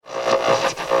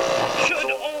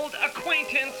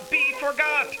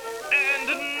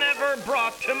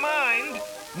brought to mind,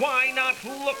 why not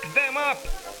look them up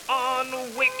on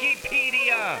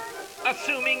Wikipedia?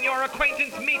 Assuming your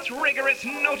acquaintance meets rigorous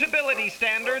notability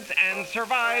standards and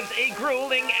survives a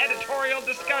grueling editorial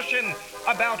discussion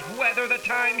about whether the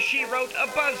time she wrote a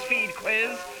BuzzFeed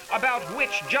quiz about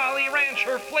which Jolly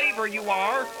Rancher flavor you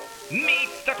are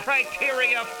meets the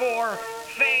criteria for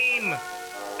fame.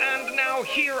 And now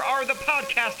here are the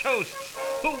podcast hosts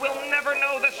who will never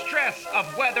know the stress of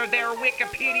whether their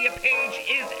Wikipedia page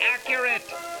is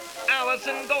accurate.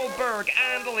 Allison Goldberg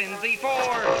and Lindsay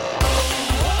Ford.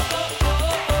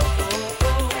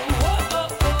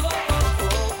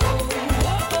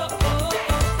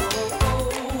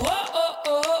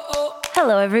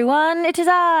 Hello, everyone. It is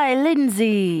I,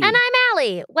 Lindsay. And I'm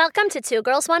Allie. Welcome to Two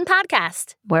Girls, One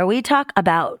Podcast, where we talk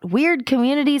about weird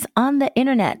communities on the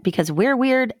internet because we're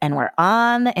weird and we're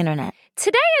on the internet.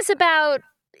 Today is about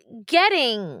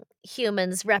getting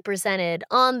humans represented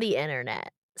on the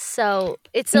internet. So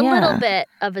it's a little bit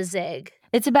of a zig.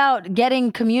 It's about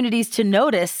getting communities to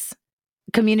notice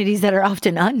communities that are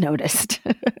often unnoticed.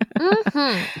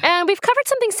 And we've covered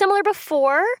something similar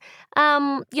before.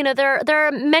 There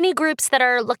are many groups that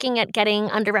are looking at getting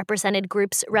underrepresented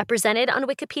groups represented on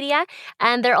Wikipedia,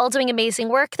 and they're all doing amazing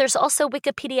work. There's also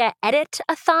Wikipedia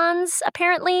edit-a-thons,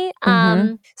 apparently.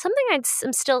 Something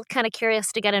I'm still kind of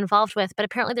curious to get involved with, but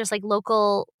apparently there's like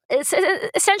local, it's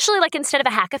essentially like instead of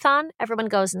a hackathon, everyone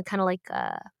goes and kind of like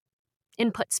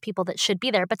inputs people that should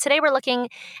be there. But today we're looking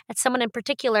at someone in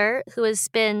particular who has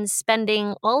been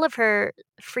spending all of her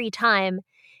free time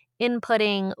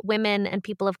inputting women and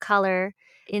people of color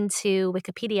into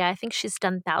Wikipedia. I think she's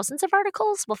done thousands of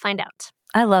articles. We'll find out.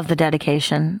 I love the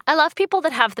dedication. I love people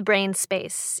that have the brain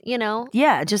space, you know?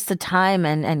 Yeah, just the time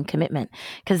and commitment.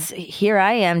 Because here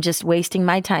I am just wasting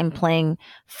my time playing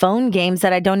phone games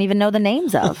that I don't even know the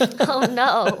names of. Oh,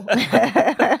 no.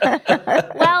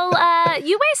 Well,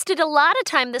 you wasted a lot of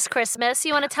time this Christmas.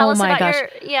 You want to tell us about your...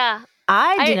 Yeah.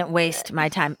 I didn't waste my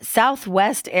time.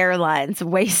 Southwest Airlines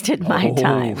wasted my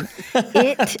time.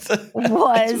 It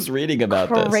was reading about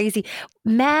crazy.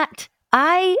 Matt,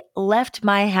 I left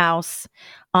my house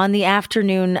on the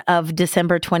afternoon of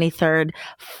December 23rd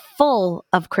full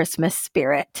of Christmas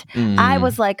spirit. I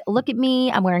was like, look at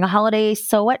me. I'm wearing a holiday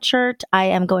sweatshirt. I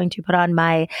am going to put on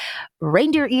my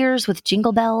reindeer ears with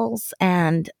jingle bells.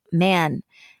 And man,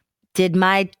 did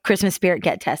my Christmas spirit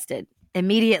get tested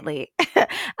immediately.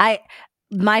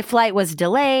 My flight was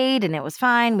delayed and it was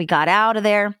fine. We got out of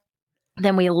there.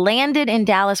 Then we landed in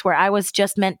Dallas where I was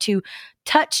just meant to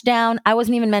touch down. I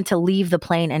wasn't even meant to leave the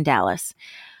plane in Dallas.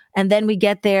 And then we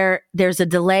get there. There's a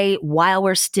delay while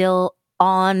we're still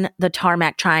on the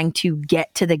tarmac trying to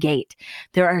get to the gate.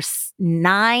 There are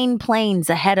 9 planes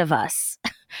ahead of us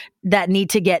that need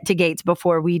to get to gates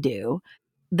before we do.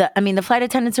 The flight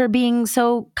attendants are being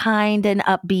so kind and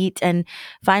upbeat. And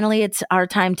finally, it's our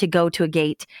time to go to a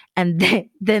gate. And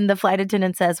then the flight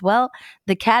attendant says, well,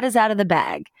 the cat is out of the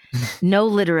bag. No,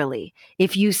 literally.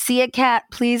 If you see a cat,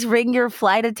 please ring your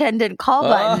flight attendant call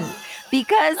button.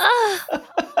 Because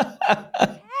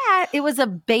it was a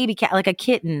baby cat, like a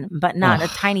kitten, but not a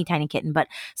tiny, tiny kitten, but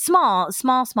small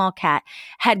cat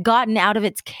had gotten out of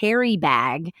its carry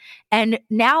bag. And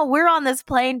now we're on this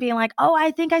plane being like, oh,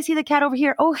 I think I see the cat over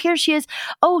here. Oh, here she is.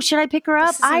 Oh, should I pick her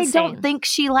up? I don't think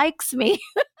she likes me.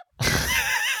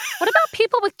 What about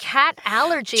people with cat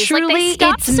allergies? Truly, like they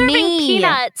stopped it's serving me.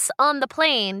 peanuts on the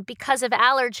plane because of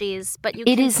allergies, but you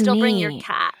can still bring your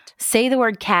cat. Say the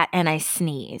word cat and I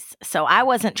sneeze. So I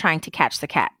wasn't trying to catch the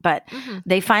cat, but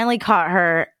they finally caught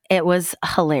her. It was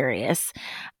hilarious.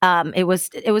 It was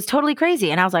totally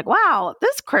crazy. And I was like, wow,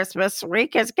 this Christmas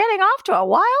week is getting off to a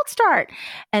wild start.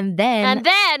 And then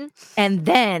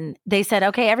they said,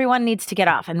 okay, everyone needs to get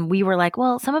off. And we were like,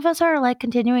 well, some of us are like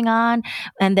continuing on.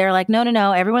 And they're like,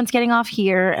 no, everyone's getting off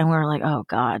here. And we're like, oh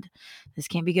God, this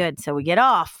can't be good. So we get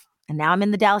off. And now I'm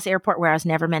in the Dallas airport where I was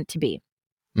never meant to be.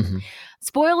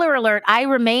 Spoiler alert, I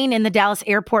remain in the Dallas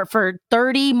airport for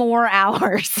 30 more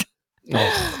hours.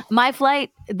 My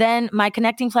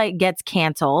connecting flight gets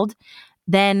canceled.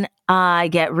 Then I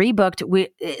get rebooked.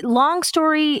 Long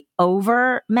story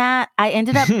over, Matt. I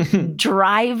ended up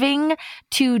driving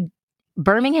to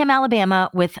Birmingham, Alabama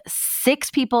with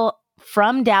 6 people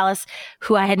from Dallas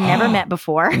who I had never met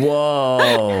before.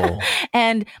 Whoa.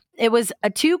 And it was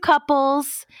 2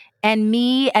 couples and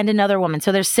me and another woman.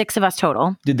 So there's 6 of us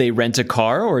total. Did they rent a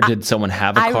car or did someone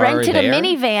have a car I rented there? a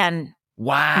minivan.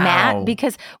 Wow. Matt,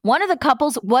 because one of the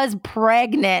couples was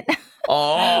pregnant.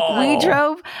 Oh. We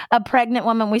drove a pregnant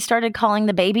woman. We started calling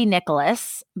the baby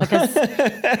Nicholas because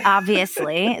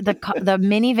obviously the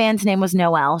minivan's name was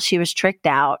Noelle. She was tricked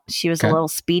out. She was a little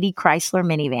speedy Chrysler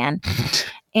minivan.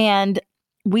 And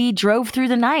we drove through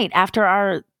the night after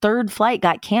our third flight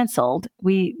got canceled.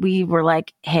 We were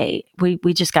like, hey, we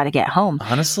just got to get home.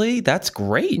 Honestly, that's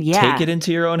great. Yeah. Take it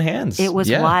into your own hands. It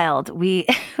was wild. We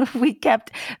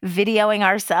kept videoing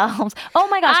ourselves. Oh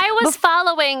my gosh. I was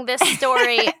following this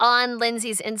story on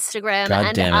Lindsay's Instagram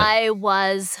and I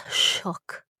was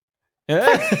shook.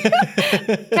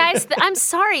 Guys, I'm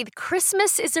sorry.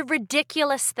 Christmas is a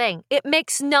ridiculous thing. It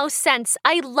makes no sense.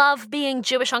 I love being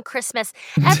Jewish on Christmas.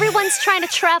 Everyone's trying to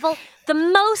travel the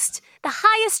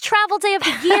highest travel day of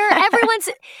the year.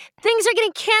 Things are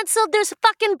getting canceled. There's a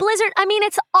fucking blizzard. I mean,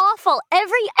 it's awful.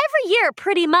 Every year,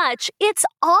 pretty much. It's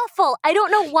awful. I don't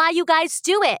know why you guys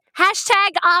do it.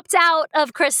 Hashtag opt out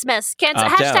of Christmas.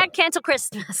 Hashtag cancel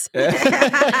Christmas.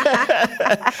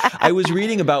 I was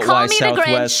reading about why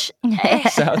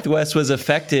Southwest was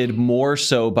affected more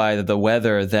so by the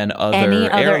weather than other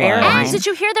airlines. And did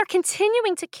you hear they're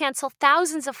continuing to cancel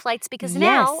thousands of flights because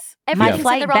now my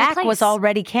flight in the wrong back place. was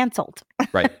already canceled.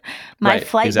 Right. My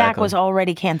flight back was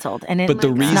already canceled, and but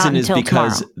the reason is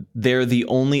because tomorrow. They're the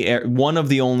only one of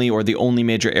the only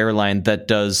major airline that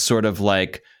does sort of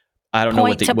like, I don't know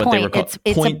what they were called.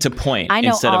 Point to point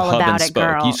instead of hub and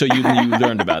spoke. So you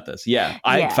learned about this. Yeah.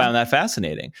 I found that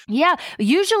fascinating. Yeah.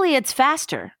 Usually it's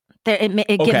faster. It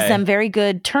gives them very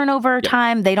good turnover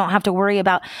time. They don't have to worry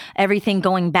about everything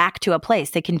going back to a place.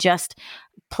 They can just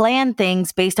plan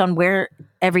things based on where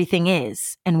everything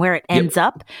is and where it ends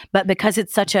up. But because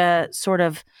it's such a sort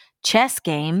of chess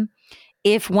game,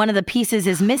 if one of the pieces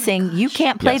is missing, you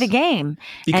can't play the game.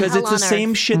 Because it's the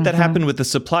same shit that happened with the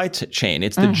supply chain.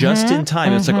 It's the just in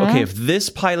time. It's like, okay, if this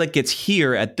pilot gets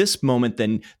here at this moment,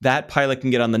 then that pilot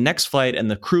can get on the next flight and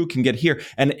the crew can get here.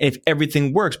 And if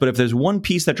everything works, but if there's one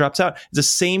piece that drops out, it's the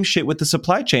same shit with the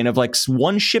supply chain of like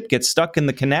one ship gets stuck in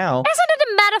the canal. Isn't it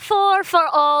a metaphor for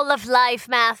all of life,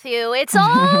 Matthew? It's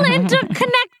all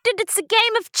interconnected. It's a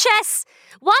game of chess.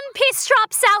 One piece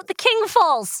drops out, the king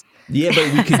falls. Yeah,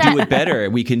 but we can do it better.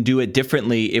 We can do it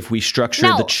differently if we structure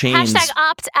the chains. Hashtag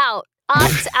opt out.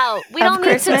 Opt out. We don't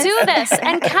need to do this.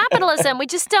 And capitalism, we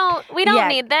don't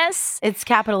need this. It's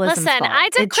capitalism's Listen, fault. I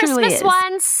did Christmas is.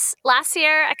 once last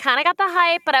year. I kind of got the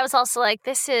hype, but I was also like,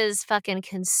 this is fucking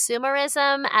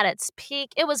consumerism at its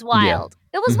peak. It was wild.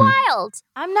 It was wild.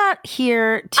 I'm not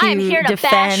here to I'm here to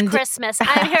defend bash Christmas.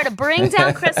 I'm here to bring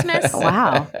down Christmas.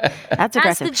 Wow. That's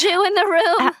aggressive. As the Jew in the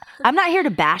room. I'm not here to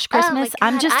bash Christmas.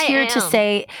 I'm just here to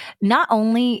say not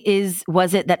only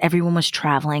was it that everyone was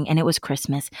traveling and it was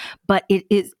Christmas, but it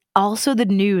is also the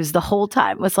news the whole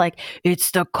time was like,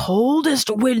 it's the coldest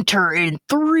winter in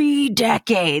 3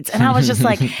 decades. And I was just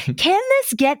like, can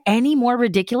this get any more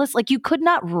ridiculous? Like, you could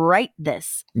not write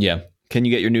this. Yeah. Can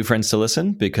you get your new friends to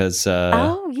listen? Because, we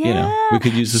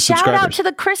could use the Shout subscribers. out to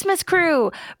the Christmas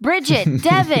crew. Bridget,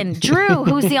 Devin, Drew,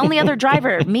 who's the only other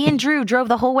driver. Me and Drew drove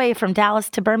the whole way from Dallas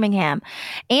to Birmingham.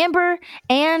 Amber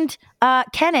and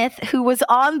Kenneth, who was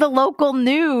on the local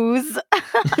news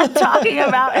talking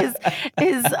about his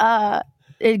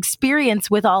experience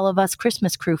with all of us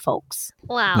Christmas crew folks.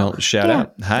 Wow. Well, shout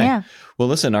out. Hi. Yeah. Well,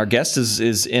 listen, our guest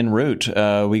is en route.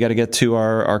 We got to get to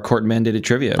our court mandated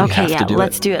trivia. We have to do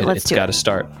let's do it. It's got to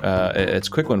start. It's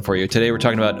a quick one for you. Today we're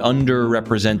talking about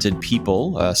underrepresented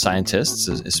people, scientists,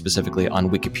 specifically on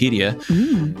Wikipedia.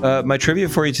 My trivia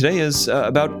for you today is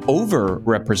about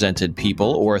overrepresented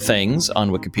people or things on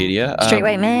Wikipedia. Straight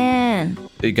white man.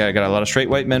 Got a lot of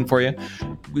straight white men for you.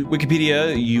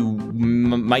 Wikipedia, you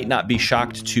might not be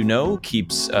shocked to know,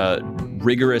 keeps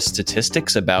rigorous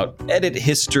statistics about edit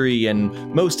history and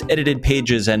most edited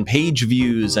pages and page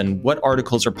views and what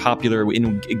articles are popular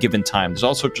in a given time. There's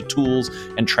all sorts of tools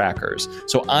and trackers.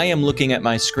 So I am looking at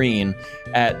my screen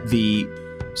at the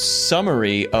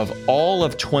summary of all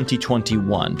of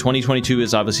 2021. 2022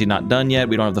 is obviously not done yet.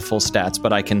 We don't have the full stats,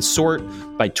 but I can sort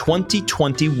by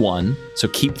 2021. So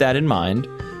keep that in mind.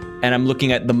 And I'm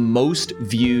looking at the most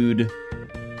viewed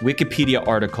Wikipedia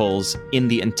articles in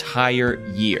the entire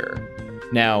year.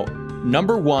 Now,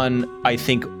 number one, I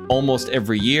think almost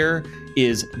every year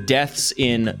is deaths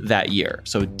in that year.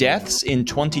 So deaths in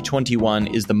 2021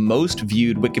 is the most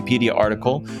viewed Wikipedia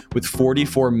article with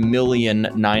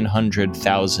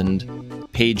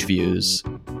 44,900,000 page views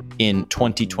in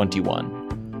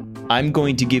 2021. I'm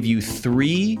going to give you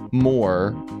 3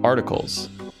 more articles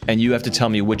and you have to tell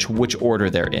me which order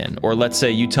they're in. Or let's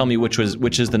say you tell me which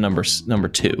is the number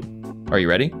 2. Are you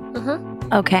ready?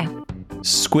 Okay.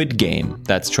 Squid Game,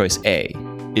 that's choice A.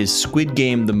 Is Squid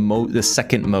Game the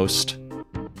second most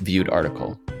viewed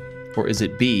article? Or is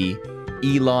it B,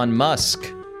 Elon Musk,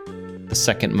 the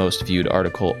second most viewed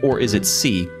article? Or is it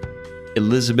C,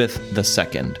 Elizabeth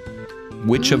II?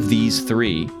 Which of these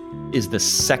three is the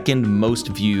second most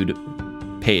viewed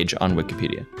page on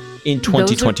Wikipedia in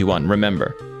 2021?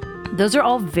 Remember. Those are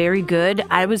all very good.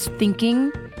 I was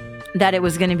thinking that it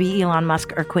was going to be Elon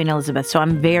Musk or Queen Elizabeth. So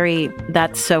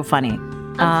that's so funny.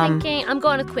 I'm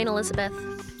going with Queen Elizabeth.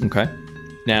 Okay.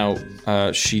 Now,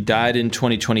 she died in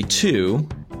 2022,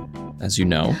 as you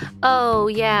know. Oh,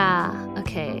 yeah.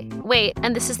 Okay. Wait,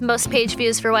 and this is the most page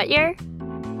views for what year?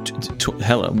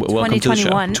 Hello, welcome to the show.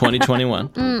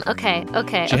 2021. Okay.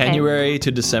 January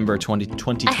to December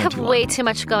 2021. I have way too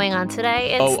much going on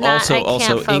today. I can't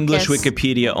also focus. English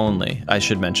Wikipedia only. I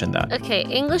should mention that. Okay,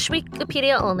 English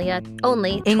Wikipedia only.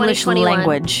 Only English 2021.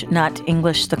 language, not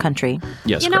English the country.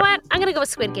 Yes. You know what? I'm gonna go with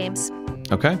Squid Games.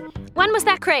 Okay. When was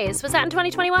that craze? Was that in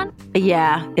 2021?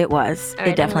 Yeah, it was. All right,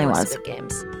 it definitely I'm gonna go with was. Squid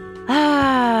Games.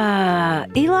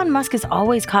 Elon Musk is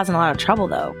always causing a lot of trouble,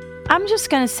 though. I'm just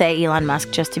going to say Elon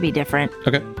Musk just to be different.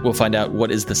 Okay. We'll find out what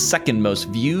is the second most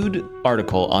viewed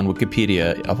article on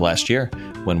Wikipedia of last year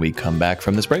when we come back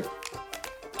from this break.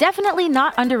 Definitely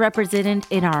not underrepresented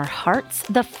in our hearts.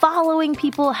 The following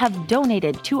people have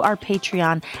donated to our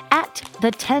Patreon at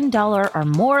the $10 or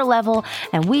more level,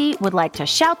 and we would like to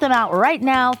shout them out right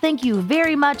now. Thank you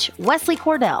very much, Wesley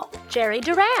Cordell, Jerry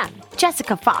Duran,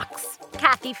 Jessica Fox,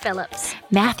 Kathy Phillips,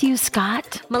 Matthew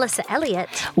Scott, Melissa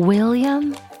Elliott,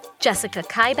 William, Jessica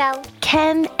Kybell,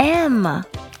 Ken M.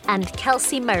 and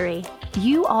Kelsey Murray.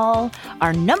 You all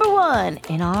are number one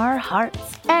in our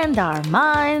hearts and our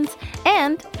minds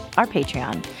and our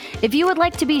Patreon. If you would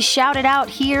like to be shouted out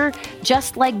here,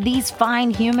 just like these fine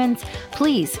humans,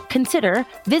 please consider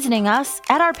visiting us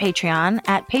at our Patreon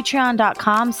at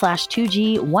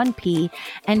patreon.com/2G1P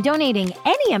and donating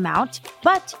any amount,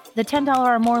 but the $10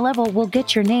 or more level will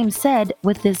get your name said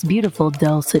with this beautiful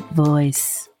dulcet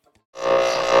voice.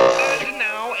 And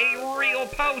now a real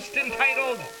post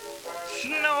entitled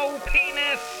Snow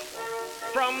Penis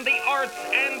from the Arts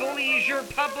and Leisure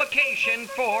publication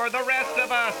for the rest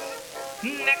of us.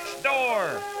 Next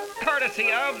Door,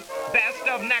 courtesy of Best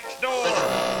of Next Door.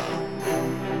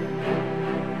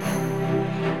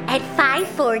 At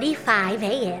 5:45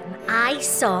 a.m., I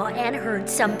saw and heard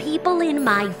some people in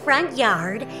my front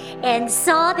yard and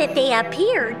saw that they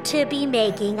appeared to be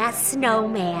making a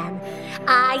snowman.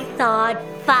 I thought,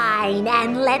 fine,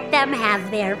 and let them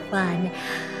have their fun.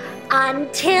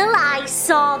 Until I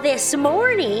saw this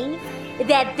morning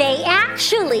that they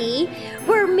actually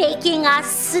were making a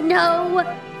snow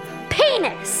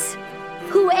penis.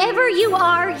 Whoever you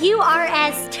are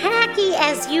as tacky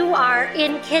as you are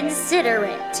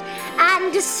inconsiderate.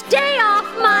 And stay off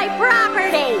my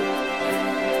property!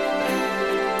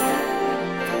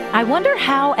 I wonder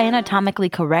how anatomically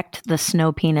correct the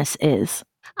snow penis is.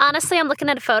 Honestly, I'm looking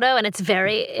at a photo and it's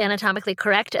very anatomically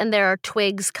correct, and there are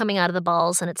twigs coming out of the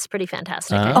balls, and it's pretty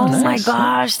fantastic. Oh my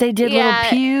gosh, they did little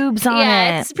pubes on it.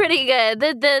 Yeah, it's pretty good.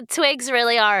 The twigs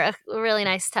really are a really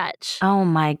nice touch. Oh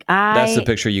my god. That's the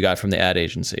picture you got from the ad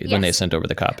agency when they sent over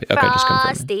the copy. Okay, just confirm.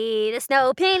 Frosty the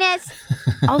snow penis.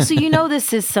 Also, you know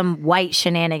this is some white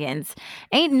shenanigans.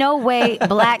 Ain't no way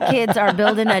black kids are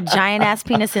building a giant-ass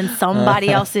penis in somebody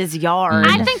else's yard.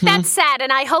 I think that's sad,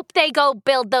 and I hope they go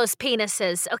build those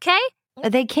penises, okay?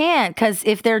 They can't, because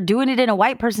if they're doing it in a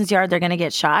white person's yard, they're going to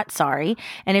get shot, sorry.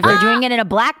 And if they're doing it in a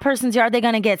black person's yard, they're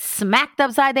going to get smacked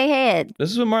upside their head. This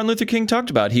is what Martin Luther King talked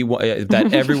about.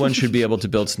 That everyone should be able to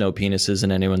build snow penises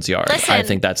in anyone's yard. Listen, I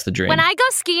think that's the dream. When I go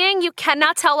skiing, you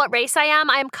cannot tell what race I am.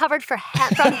 I am covered from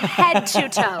head to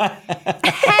toe.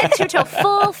 Head to toe,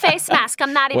 full face mask.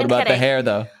 I'm not even kidding. What about kidding. the hair,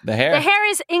 though? The hair? The hair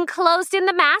is enclosed in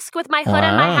the mask with my hood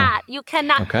and my hat. You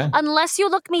cannot, unless you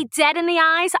look me dead in the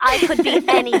eyes, I could be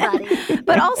anybody.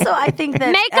 But also, I think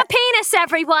that... Make a penis,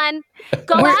 everyone.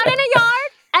 Go out in a yard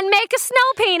and make a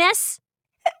snow penis.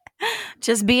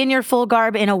 Just be in your full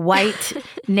garb in a white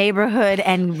neighborhood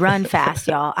and run fast,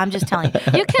 y'all. I'm just telling you.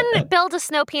 You can build a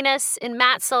snow penis in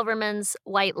Matt Silverman's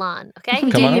white lawn, okay?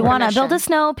 Do you want to build a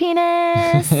snow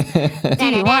penis? Do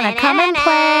you want to come and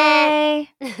play?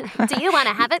 Do you want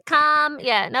to have it come?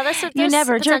 Yeah, no, there's you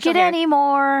never jerk it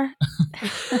anymore.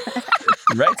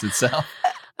 It writes itself.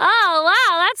 Oh,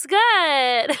 wow, that's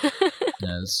good.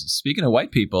 Speaking of white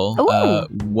people,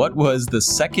 what was the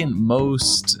second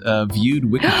most viewed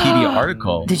Wikipedia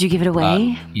article? Did you give it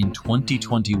away? In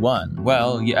 2021.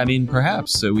 Well, yeah, I mean,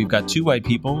 perhaps. So we've got two white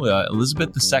people,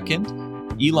 Elizabeth II,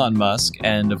 Elon Musk,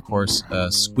 and of course,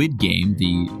 Squid Game,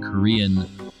 the Korean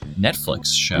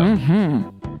Netflix show.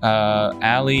 Mm-hmm.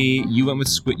 Allie, you went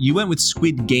with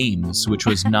Squid Games, which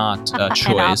was not a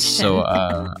choice. So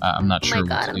I'm not sure. Oh my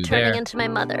God, I'm turning into my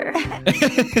mother.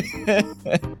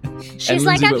 She's And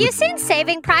like, Lindsay have went you with- seen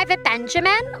Saving Private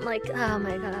Benjamin? I'm like, oh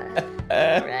my God.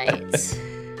 Right.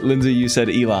 Lindsay, you said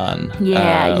Elon.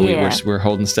 Yeah, yeah. We're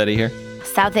holding steady here.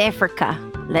 South Africa.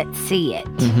 Let's see it.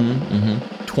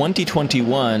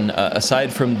 2021,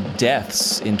 aside from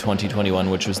deaths in 2021,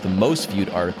 which was the most viewed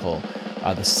article,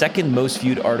 the second most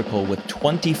viewed article with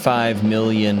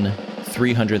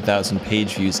 25,300,000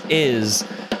 page views is,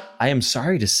 I am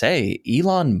sorry to say,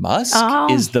 Elon Musk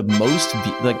is the most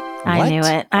what? I knew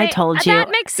it. I told you. That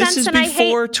makes sense. This is and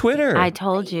before Twitter. I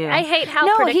told you. I hate how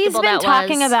no, predictable that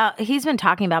was. he's been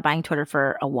talking about buying Twitter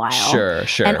for a while. Sure.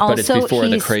 And But it's also before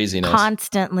the he's craziness.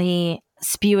 constantly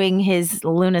spewing his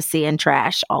lunacy and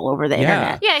trash all over the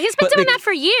internet. Yeah, he's been But doing they- that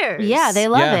for years. Yeah, they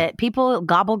love Yeah. it. People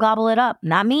gobble it up.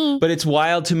 Not me. But it's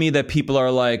wild to me that people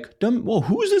are like, well,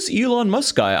 who's this Elon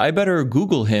Musk guy? I better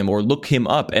Google him or look him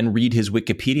up and read his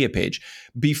Wikipedia page.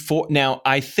 Now,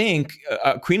 I think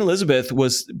Queen Elizabeth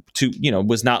was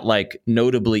not like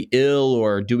notably ill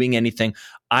or doing anything.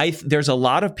 There's a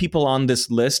lot of people on this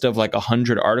list of like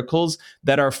 100 articles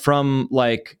that are from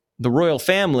like the royal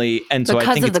family, and so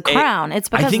I think of the crown. It's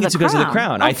because I think of it's the because crown. of the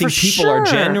crown. Oh, I think for people are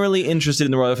sure. generally interested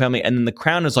in the royal family, and then the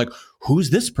crown is like,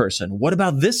 who's this person? What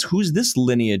about this? Who's this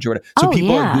lineage? Or whatever. So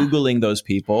people are Googling those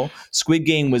people. Squid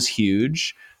Game was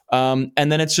huge. And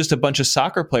then it's just a bunch of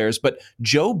soccer players. But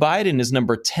Joe Biden is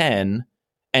number 10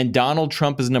 and Donald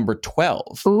Trump is number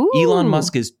 12. Ooh. Elon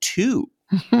Musk is 2.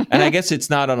 And I guess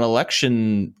it's not an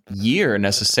election year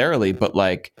necessarily, but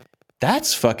like,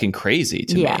 that's fucking crazy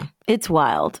to me. It's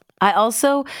wild. I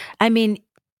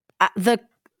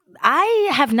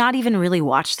have not even really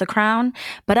watched The Crown,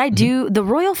 but I do. The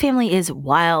royal family is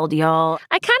wild, y'all.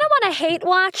 I kind of want to hate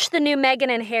watch the new Meghan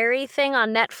and Harry thing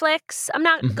on Netflix. I'm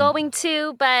not going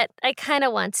to, but I kind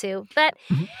of want to. But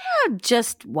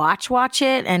Just watch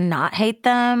it and not hate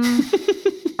them.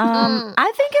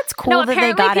 I think it's cool no, that they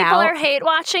apparently got people out. are hate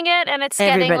watching it, and it's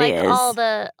getting Everybody like is.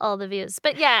 all the views.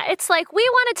 But yeah, it's like we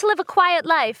wanted to live a quiet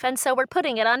life, and so we're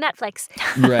putting it on Netflix.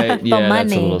 Right. Yeah, that's a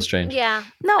money. little strange. Yeah.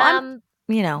 No, I'm.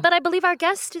 But I believe our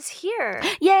guest is here.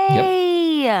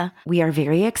 Yay! We are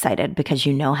very excited because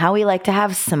you know how we like to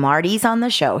have smarties on the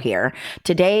show here.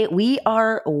 Today, we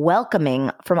are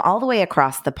welcoming from all the way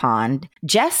across the pond,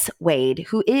 Jess Wade,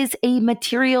 who is a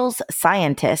materials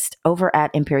scientist over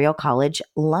at Imperial College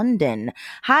London.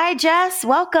 Hi, Jess.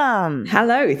 Welcome.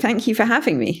 Hello. Thank you for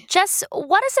having me. Jess,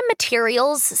 what is a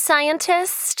materials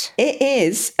scientist? It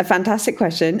is a fantastic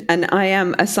question. And I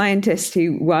am a scientist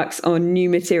who works on new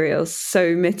materials. So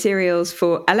materials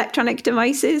for electronic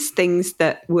devices, things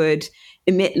that would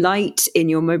emit light in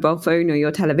your mobile phone or your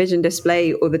television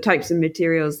display, or the types of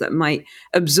materials that might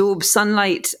absorb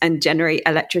sunlight and generate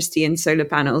electricity in solar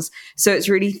panels. So it's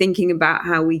really thinking about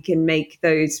how we can make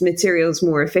those materials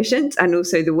more efficient, and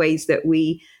also the ways that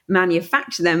we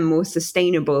manufacture them more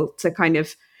sustainable to kind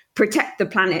of protect the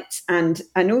planet and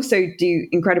also do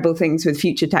incredible things with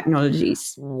future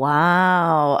technologies.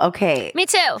 Wow. Okay. Me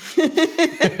too.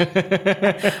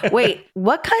 Wait,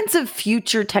 what kinds of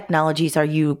future technologies are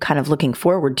you kind of looking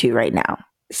forward to right now?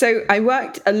 So I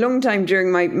worked a long time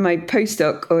during my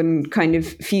postdoc on kind of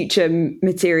future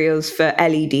materials for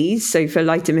LEDs, so for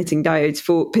light emitting diodes,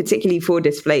 particularly for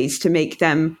displays, to make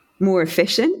them more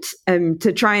efficient,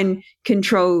 to try and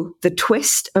control the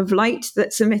twist of light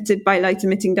that's emitted by light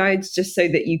emitting diodes, just so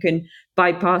that you can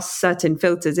bypass certain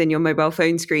filters in your mobile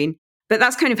phone screen. But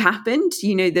that's kind of happened.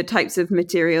 The types of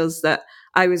materials that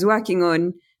I was working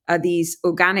on are these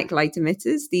organic light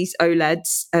emitters, these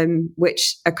OLEDs,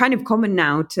 which are kind of common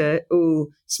now to all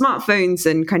smartphones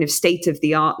and kind of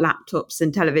state-of-the-art laptops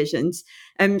and televisions.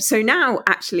 So now,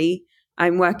 actually,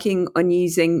 I'm working on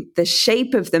using the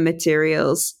shape of the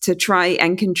materials to try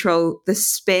and control the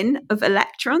spin of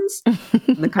electrons,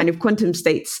 the kind of quantum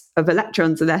states of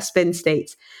electrons or their spin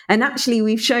states. And actually,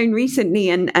 we've shown recently,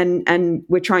 and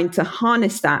we're trying to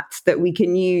harness that we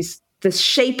can use the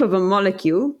shape of a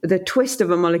molecule, the twist of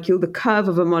a molecule, the curve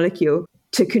of a molecule,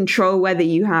 to control whether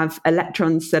you have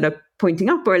electrons that are pointing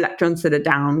up or electrons that are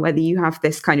down, whether you have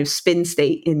this kind of spin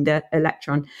state in the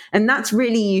electron. And that's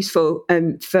really useful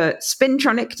for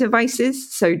spintronic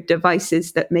devices, so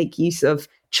devices that make use of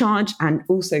charge and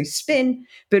also spin,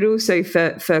 but also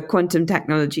for quantum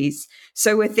technologies.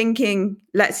 So we're thinking,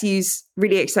 let's use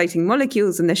really exciting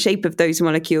molecules and the shape of those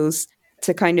molecules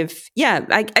to kind of,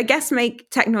 I guess make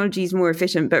technologies more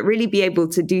efficient, but really be able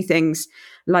to do things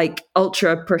like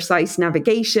ultra precise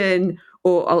navigation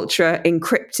or ultra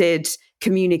encrypted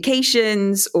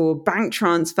communications or bank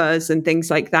transfers and things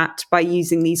like that by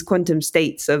using these quantum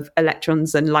states of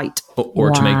electrons and light.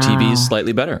 Or to make TVs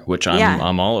slightly better, which I'm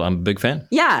a big fan.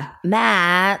 Yeah.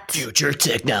 Matt. Future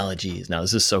technologies. Now,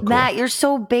 this is so cool. Matt, you're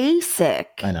so basic.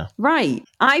 I know. Right.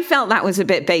 I felt that was a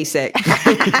bit basic.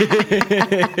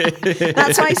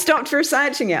 That's why I stopped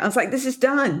researching it. I was like, this is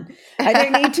done. I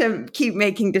don't need to keep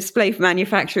making display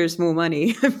manufacturers more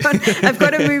money. I've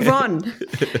got to move on.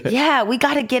 Yeah, we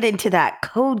got to get into that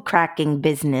code cracking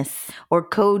business or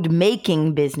code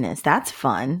making business. That's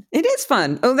fun. It is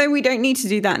fun. Although we don't need to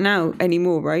do that now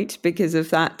anymore, right? Because of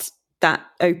that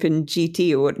open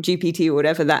GPT or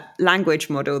whatever, that language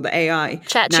model, the AI.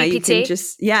 Chat now GPT.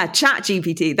 You can Chat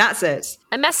GPT. That's it.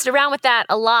 I messed around with that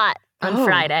a lot on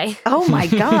Friday. Oh my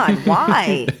God,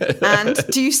 why? And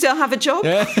do you still have a job?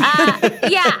 Yeah,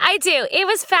 I do. It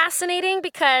was fascinating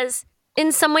because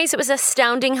in some ways it was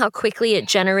astounding how quickly it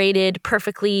generated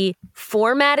perfectly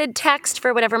formatted text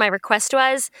for whatever my request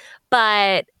was.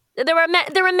 But there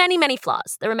were many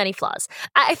flaws.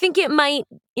 I think it might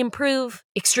improve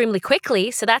extremely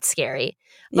quickly, so that's scary.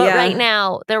 But right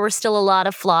now, there were still a lot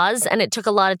of flaws, and it took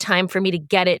a lot of time for me to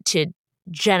get it to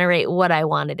generate what I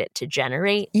wanted it to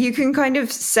generate. You can kind of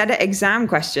set it exam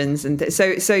questions, and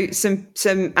so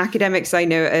some academics I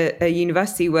know at a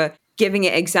university were giving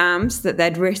it exams that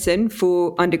they'd written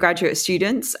for undergraduate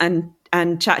students, and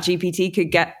ChatGPT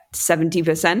could get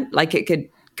 70%, like it could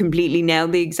completely nail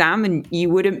the exam, and you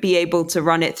wouldn't be able to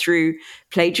run it through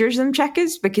plagiarism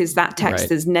checkers because that text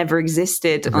has never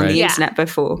existed on the internet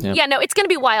before. Yep. Yeah, no, it's going to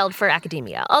be wild for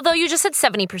academia. Although you just said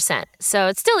 70%, so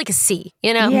it's still like a C,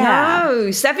 you know? Yeah. No,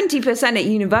 70% at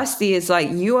university is like,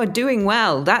 you are doing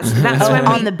well. That's when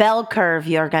on the bell curve,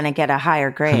 you're going to get a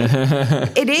higher grade.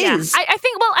 It is.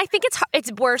 I think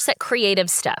it's worse at creative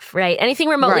stuff, right? Anything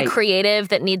remotely creative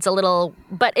that needs a little,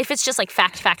 but if it's just like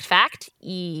fact,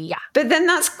 yeah. But then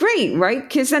that's great, right?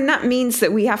 Because then that means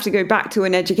that we have to go back to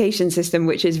an education system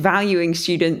which is valuing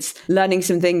students learning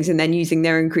some things and then using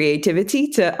their own creativity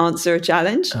to answer a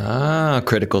challenge.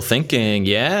 Critical thinking.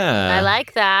 Yeah. I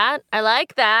like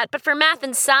that. But for math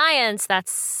and science,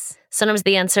 that's sometimes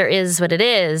the answer is what it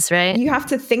is, right? You have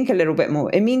to think a little bit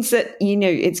more. It means that,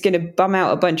 it's going to bum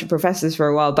out a bunch of professors for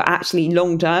a while, but actually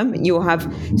long term, you'll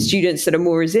have students that are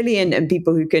more resilient and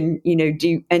people who can,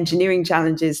 do engineering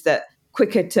challenges that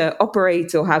quicker to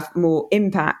operate or have more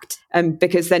impact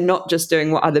because they're not just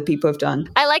doing what other people have done.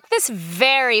 I like this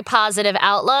very positive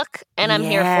outlook, and I'm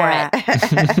here for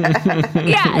it.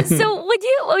 Yeah. So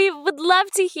we would love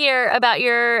to hear about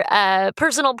your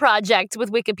personal project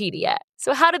with Wikipedia.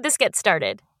 So how did this get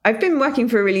started? I've been working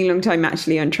for a really long time,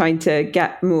 actually, on trying to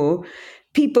get more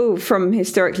people from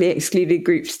historically excluded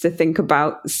groups to think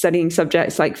about studying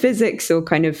subjects like physics or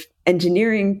kind of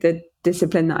engineering, the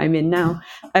discipline that I'm in now,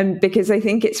 because I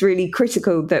think it's really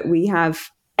critical that we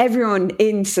have everyone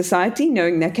in society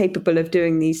knowing they're capable of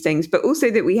doing these things, but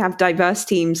also that we have diverse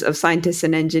teams of scientists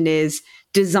and engineers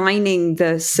designing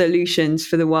the solutions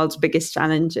for the world's biggest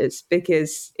challenges.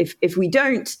 Because if we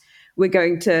don't, we're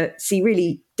going to see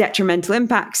really detrimental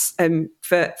impacts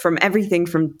from everything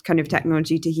from kind of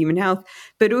technology to human health.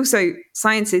 But also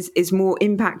science is more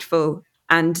impactful,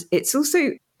 and it's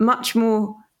also much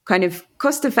more kind of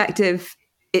cost effective.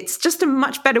 It's just a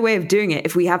much better way of doing it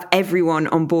if we have everyone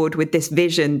on board with this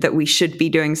vision that we should be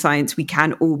doing science. We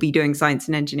can all be doing science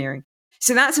and engineering.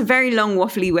 So that's a very long,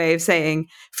 waffly way of saying,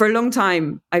 for a long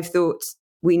time, I've thought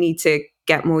we need to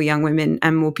get more young women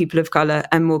and more people of color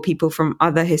and more people from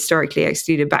other historically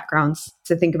excluded backgrounds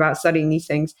to think about studying these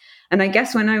things. And I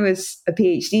guess when I was a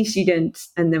PhD student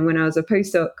and then when I was a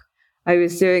postdoc, I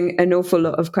was doing an awful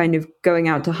lot of kind of going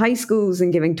out to high schools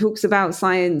and giving talks about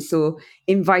science, or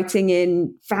inviting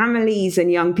in families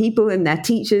and young people and their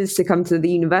teachers to come to the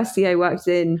university I worked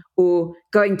in, or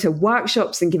going to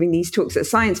workshops and giving these talks at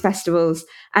science festivals.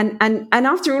 And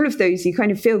after all of those, you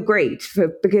kind of feel great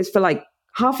because for like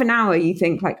half an hour, you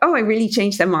think like, oh, I really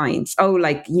changed their minds. Oh,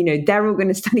 like, they're all going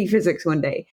to study physics one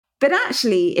day. But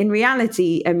actually, in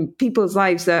reality, people's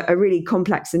lives are really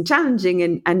complex and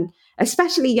challenging. And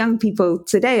especially young people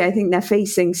today, I think they're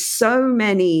facing so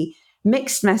many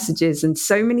mixed messages and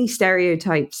so many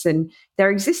stereotypes. And they're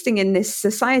existing in this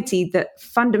society that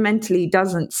fundamentally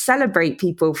doesn't celebrate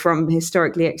people from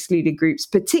historically excluded groups,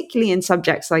 particularly in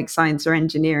subjects like science or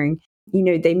engineering.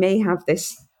 They may have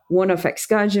this one-off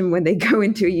excursion when they go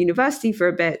into a university for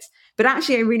a bit. But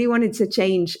actually, I really wanted to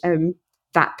change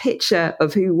that picture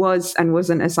of who was and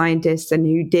wasn't a scientist and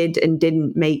who did and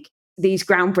didn't make these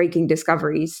groundbreaking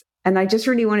discoveries. And I just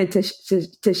really wanted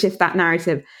to shift that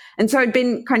narrative. And so I'd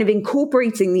been kind of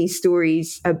incorporating these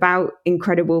stories about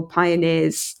incredible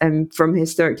pioneers from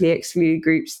historically excluded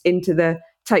groups into the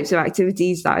types of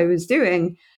activities that I was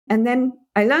doing. And then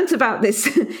I learned about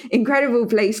this incredible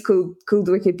place called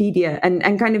Wikipedia.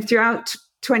 And kind of throughout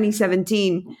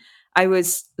 2017, I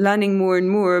was learning more and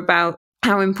more about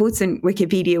how important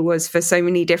Wikipedia was for so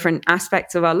many different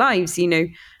aspects of our lives. You know,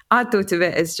 I thought of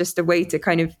it as just a way to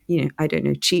kind of, you know, I don't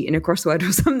know, cheat in a crossword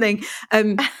or something.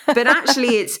 But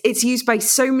actually it's used by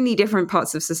so many different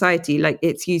parts of society. Like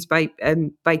it's used by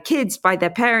kids, by their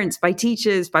parents, by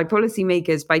teachers, by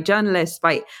policymakers, by journalists,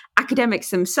 by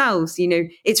academics themselves. You know,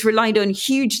 it's relied on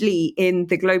hugely in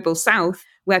the global South,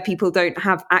 where people don't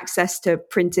have access to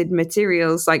printed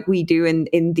materials like we do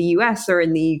in the US or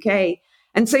in the UK.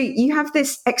 And so you have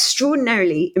this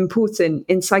extraordinarily important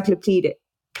encyclopedic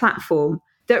platform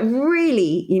that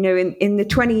really, you know, in the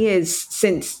 20 years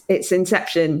since its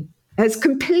inception, has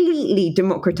completely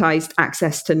democratized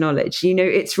access to knowledge. You know,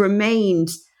 it's remained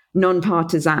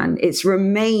non-partisan, it's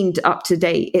remained up to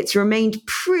date, it's remained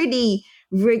pretty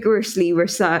rigorously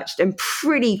researched and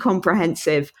pretty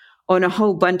comprehensive on a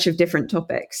whole bunch of different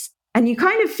topics. And you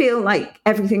kind of feel like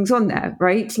everything's on there,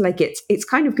 right? Like it's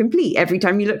kind of complete. Every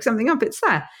time you look something up, it's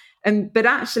there. But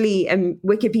actually,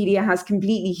 Wikipedia has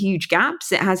completely huge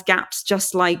gaps. It has gaps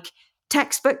just like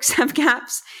textbooks have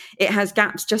gaps. It has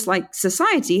gaps just like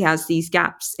society has these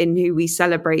gaps in who we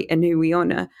celebrate and who we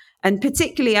honor. And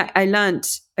particularly, I learned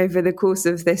over the course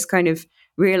of this kind of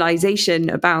realization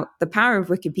about the power of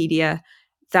Wikipedia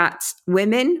that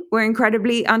women were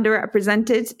incredibly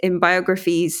underrepresented in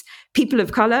biographies. People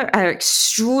of color are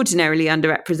extraordinarily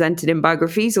underrepresented in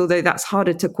biographies, although that's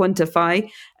harder to quantify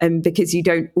because you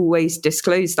don't always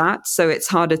disclose that. So it's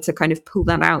harder to kind of pull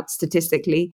that out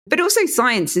statistically. But also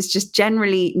science is just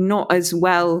generally not as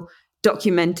well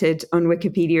documented on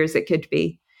Wikipedia as it could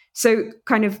be. So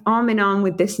kind of arm in arm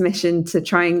with this mission to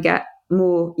try and get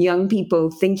more young people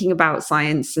thinking about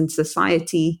science and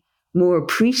society more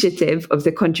appreciative of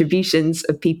the contributions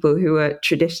of people who are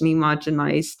traditionally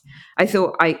marginalized, I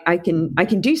thought I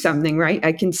can do something, right?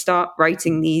 I can start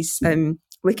writing these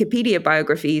Wikipedia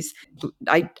biographies.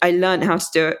 I learned how to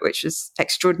do it, which was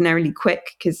extraordinarily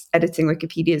quick because editing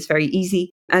Wikipedia is very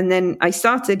easy. And then I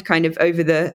started kind of over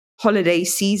the holiday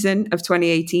season of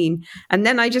 2018. And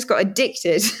then I just got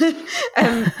addicted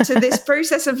to this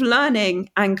process of learning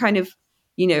and kind of,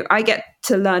 you know, I get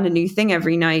to learn a new thing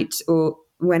every night or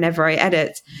whenever I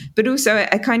edit, but also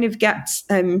I kind of get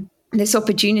this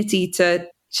opportunity to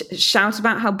shout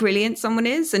about how brilliant someone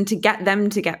is and to get them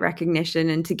to get recognition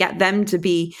and to get them to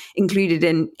be included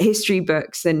in history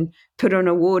books and put on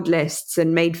award lists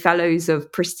and made fellows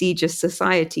of prestigious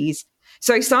societies.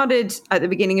 So I started at the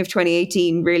beginning of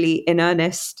 2018 really in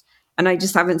earnest, and I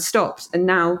just haven't stopped. And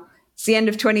now it's the end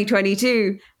of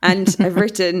 2022 and I've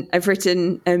written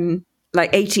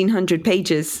like 1,800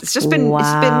 pages. It's just been,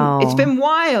 wow. It's been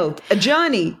wild, a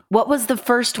journey. What was the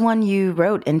first one you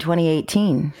wrote in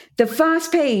 2018? The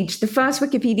first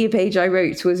Wikipedia page I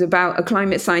wrote was about a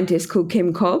climate scientist called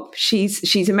Kim Cobb.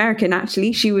 She's American,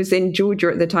 actually. She was in Georgia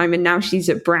at the time, and now she's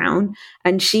at Brown.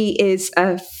 And she is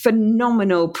a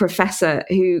phenomenal professor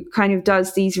who kind of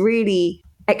does these really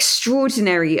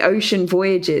extraordinary ocean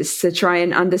voyages to try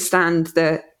and understand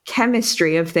the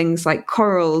chemistry of things like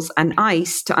corals and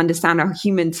ice to understand how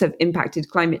humans have impacted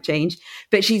climate change.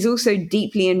 But she's also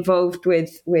deeply involved with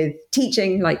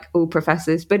teaching, like all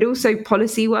professors, but also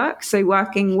policy work. So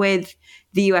working with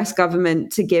the US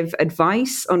government to give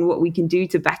advice on what we can do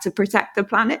to better protect the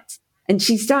planet. And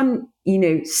she's done, you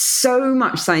know, so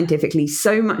much scientifically,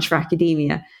 so much for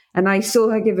academia. And I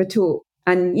saw her give a talk.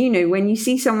 And, you know, when you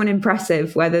see someone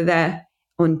impressive, whether they're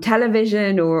on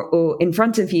television or in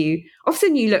front of you,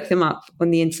 often you look them up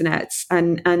on the internet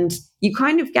and you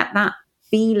kind of get that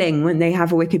feeling when they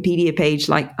have a Wikipedia page,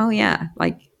 like, oh yeah,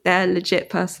 like they're a legit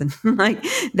person, like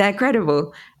they're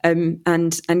credible. And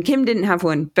Kim didn't have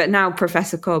one, but now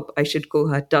Professor Cobb, I should call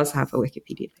her, does have a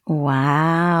Wikipedia page.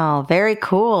 Wow. Very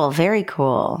cool. Very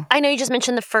cool. I know you just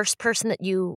mentioned the first person that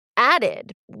you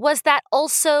added. Was that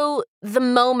also the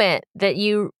moment that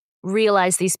you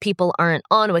realized these people aren't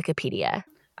on Wikipedia?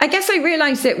 I guess I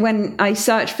realized it when I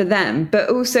searched for them,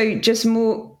 but also just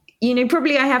more, you know,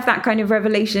 probably I have that kind of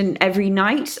revelation every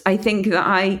night. I think that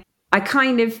I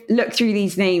kind of look through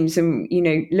these names and, you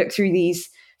know, look through these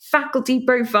faculty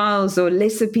profiles or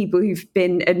lists of people who've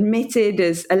been admitted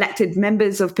as elected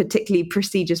members of particularly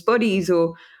prestigious bodies,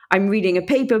 or I'm reading a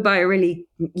paper by a really,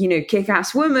 you know,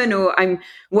 kick-ass woman, or I'm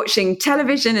watching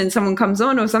television and someone comes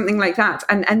on or something like that.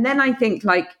 And then I think,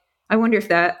 like, I wonder if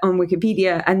they're on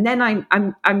Wikipedia. And then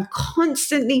I'm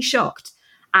constantly shocked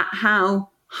at how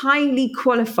highly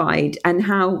qualified and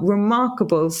how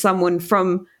remarkable someone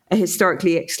from a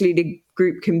historically excluded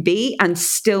group can be and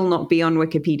still not be on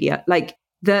Wikipedia. Like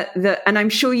and I'm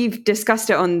sure you've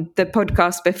discussed it on the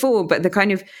podcast before, but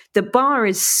the bar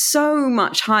is so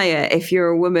much higher if you're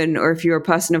a woman or if you're a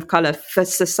person of color for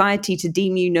society to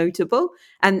deem you notable.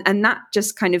 And that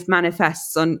just kind of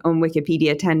manifests on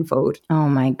Wikipedia tenfold. Oh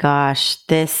my gosh,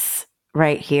 this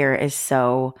right here is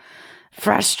so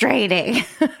frustrating.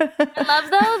 I love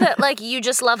though that like you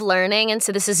just love learning, and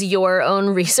so this is your own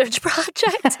research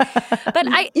project. But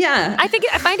I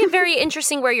find it very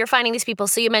interesting where you're finding these people.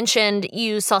 So you mentioned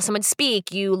you saw someone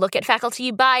speak, you look at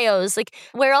faculty bios. Like,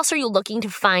 where else are you looking to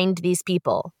find these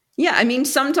people? Yeah, I mean,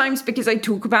 sometimes because I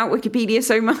talk about Wikipedia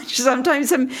so much, sometimes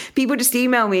some people just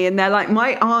email me and they're like,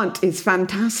 my aunt is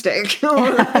fantastic.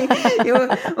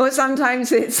 or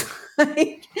sometimes it's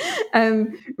like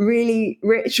really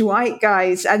rich white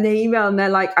guys and they email and they're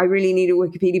like, I really need a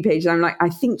Wikipedia page. And I'm like, I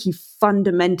think you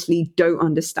fundamentally don't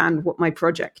understand what my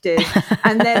project is.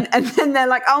 and then they're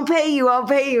like, I'll pay you.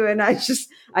 And I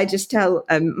just tell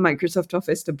Microsoft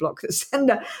Office to block the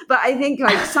sender. But I think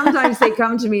like sometimes they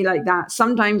come to me like that.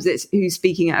 Sometimes it's who's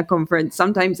speaking at a conference.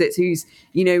 Sometimes it's who's,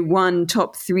 one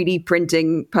top 3D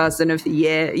printing person of the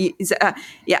year.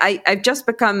 I've just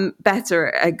become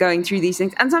better at going through these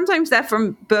things. And sometimes they're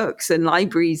from books and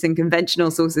libraries and conventional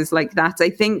sources like that.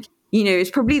 I think,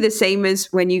 it's probably the same as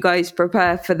when you guys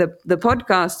prepare for the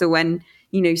podcast or when,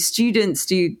 students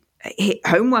do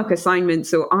homework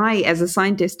assignments, or I, as a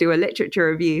scientist, do a literature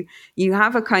review. You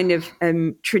have a kind of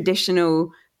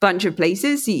traditional bunch of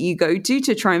places that you go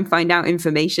to try and find out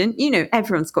information.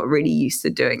 Everyone's got really used to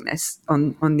doing this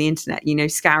on the internet,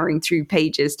 scouring through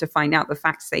pages to find out the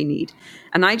facts they need.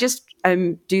 And I just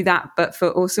do that, but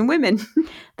for awesome women.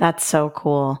 That's so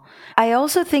cool. I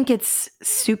also think it's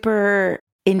super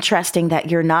interesting that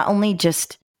you're not only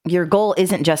just, your goal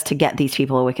isn't just to get these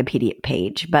people a Wikipedia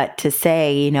page, but to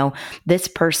say, this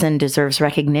person deserves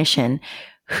recognition.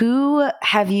 Who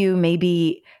have you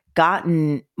maybe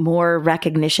gotten more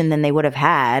recognition than they would have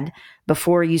had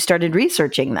before you started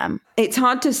researching them? It's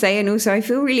hard to say. And also I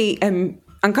feel really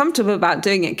uncomfortable about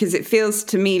doing it because it feels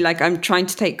to me like I'm trying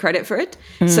to take credit for it.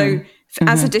 So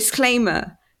as a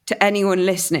disclaimer to anyone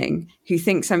listening who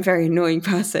thinks I'm a very annoying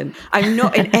person, I'm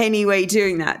not in any way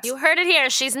doing that. You heard it here.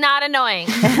 She's not annoying.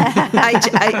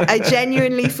 I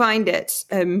genuinely find it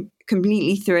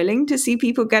completely thrilling to see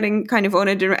people getting kind of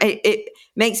honored. It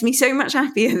makes me so much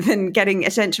happier than getting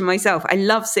attention myself. I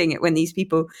love seeing it when these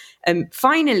people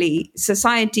finally,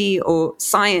 society or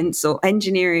science or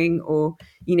engineering or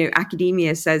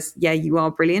academia says, yeah, you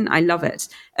are brilliant. I love it.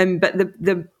 But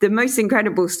the most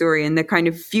incredible story and the kind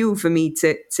of fuel for me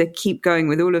to keep going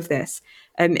with all of this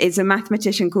is a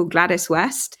mathematician called Gladys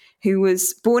West, who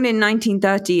was born in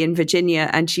 1930 in Virginia,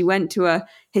 and she went to a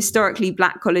historically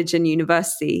Black college and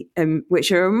university,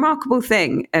 which are a remarkable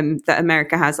thing that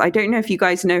America has. I don't know if you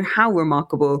guys know how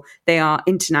remarkable they are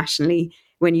internationally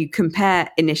when you compare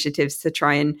initiatives to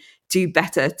try and do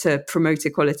better to promote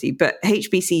equality. But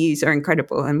HBCUs are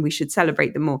incredible and we should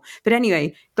celebrate them more. But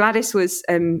anyway, Gladys was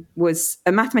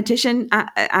a mathematician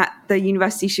at the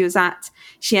university she was at.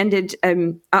 She ended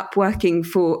up working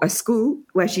for a school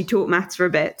where she taught maths for a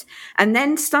bit, and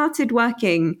then started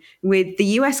working with the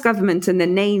US government and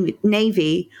the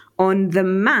Navy on the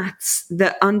maths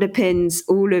that underpins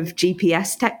all of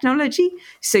GPS technology.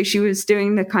 So she was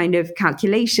doing the kind of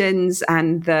calculations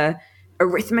and the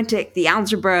arithmetic, the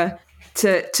algebra,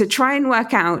 to try and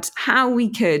work out how we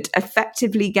could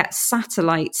effectively get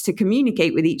satellites to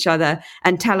communicate with each other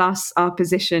and tell us our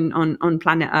position on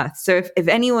planet Earth. So if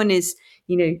anyone is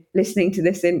listening to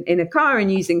this in a car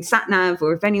and using SatNav,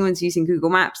 or if anyone's using Google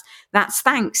Maps, that's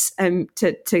thanks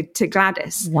to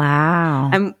Gladys. Wow.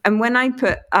 And when I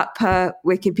put up her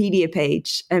Wikipedia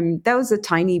page, there was a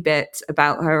tiny bit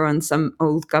about her on some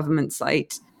old government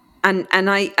site. And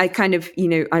I kind of,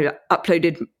 I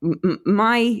uploaded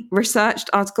my researched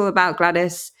article about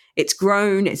Gladys. It's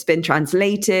grown, it's been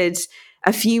translated.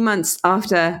 A few months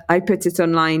after I put it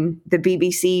online, the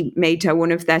BBC made her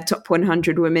one of their top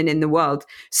 100 women in the world.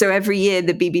 So every year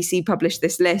the BBC published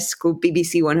this list called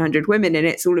BBC 100 Women, and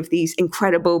it's all of these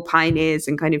incredible pioneers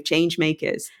and kind of change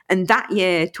makers. And that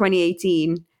year,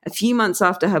 2018, a few months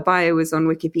after her bio was on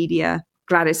Wikipedia,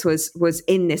 Gladys was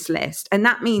in this list. And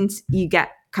that means you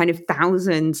get kind of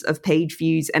thousands of page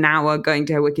views an hour going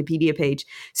to her Wikipedia page.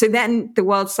 So then the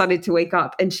world started to wake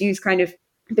up, and she was kind of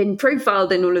been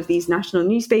profiled in all of these national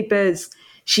newspapers.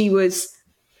 She was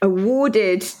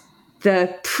awarded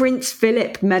the Prince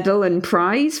Philip Medal and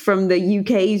Prize from the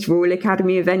UK's Royal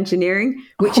Academy of Engineering,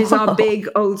 which is our big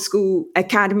old school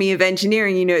Academy of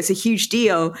Engineering. You know, it's a huge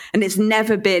deal, and it's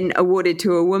never been awarded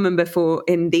to a woman before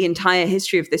in the entire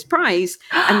history of this prize.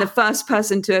 And the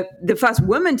first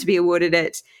woman to be awarded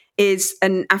it is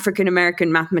an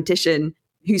African-American mathematician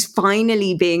who's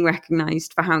finally being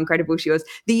recognized for how incredible she was.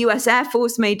 The US Air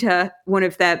Force made her one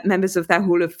of their members of their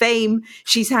Hall of Fame.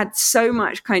 She's had so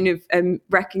much kind of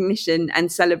recognition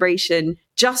and celebration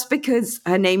just because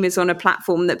her name is on a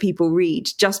platform that people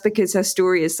read, just because her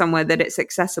story is somewhere that it's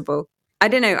accessible. I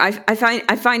don't know.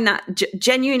 I find that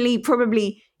genuinely,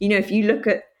 probably, you know, if you look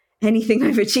at anything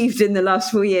I've achieved in the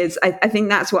last 4 years, I think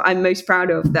that's what I'm most proud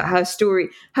of, that her story,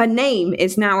 her name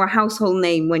is now a household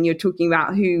name when you're talking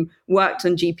about who worked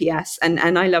on GPS. And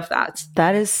I love that.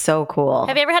 That is so cool.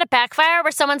 Have you ever had a backfire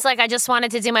where someone's like, I just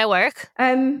wanted to do my work?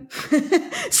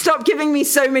 Stop giving me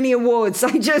so many awards.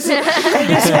 I just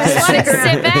wanted to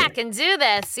sit back and do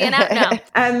this, you know?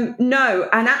 No. No.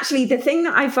 And actually, the thing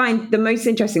that I find the most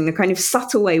interesting, the kind of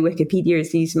subtle way Wikipedia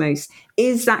is used most,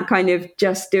 is that kind of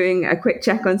just doing a quick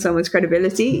check on someone's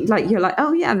credibility. Like, you're like,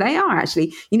 oh yeah, they are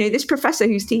actually, you know, this professor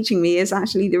who's teaching me is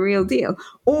actually the real deal.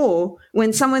 Or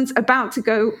when someone's about to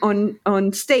go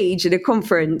on stage at a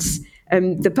conference,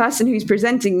 the person who's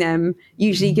presenting them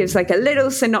usually gives like a little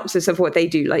synopsis of what they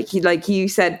do. Like you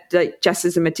said, like Jess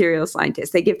is a material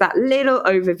scientist. They give that little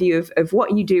overview of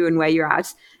what you do and where you're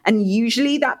at. And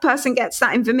usually that person gets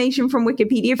that information from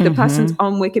Wikipedia. If the person's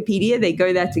on Wikipedia, they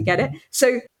go there to get it.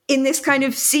 So in this kind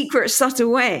of secret,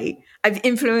 subtle way, I've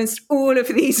influenced all of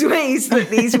these ways that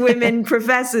these women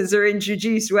professors are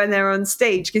introduced when they're on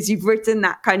stage, because you've written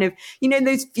that kind of, you know,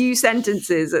 those few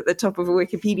sentences at the top of a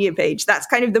Wikipedia page. That's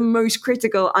kind of the most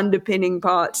critical underpinning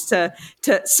part to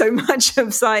so much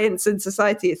of science and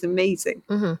society. It's amazing.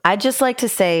 I'd just like to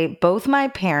say both my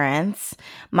parents,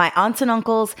 my aunts and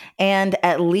uncles, and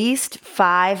at least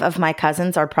 5 of my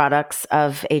cousins are products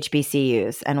of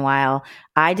HBCUs. And while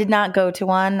I did not go to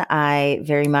one, I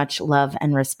very much love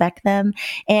and respect them,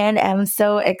 and am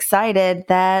so excited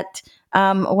that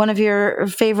one of your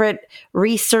favorite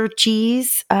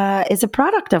researchees is a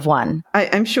product of one.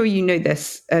 I'm sure you know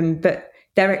this, but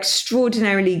they're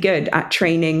extraordinarily good at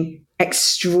training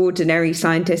extraordinary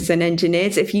scientists and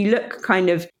engineers. If you look kind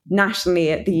of nationally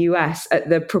at the US, at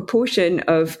the proportion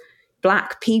of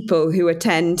Black people who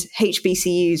attend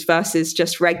HBCUs versus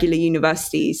just regular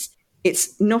universities,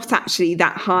 it's not actually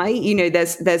that high. You know,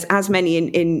 there's as many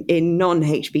in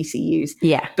non-HBCUs.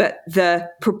 Yeah. But the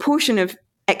proportion of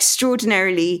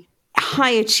extraordinarily high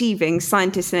achieving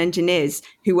scientists and engineers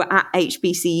who were at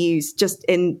HBCUs just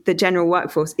in the general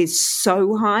workforce is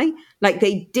so high. Like,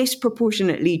 they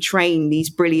disproportionately train these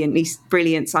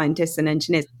brilliant scientists and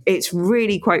engineers. It's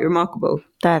really quite remarkable.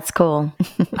 That's cool.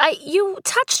 You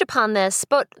touched upon this,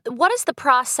 but what is the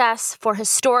process for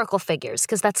historical figures?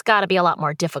 Because that's got to be a lot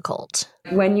more difficult.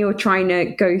 When you're trying to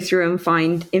go through and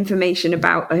find information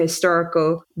about a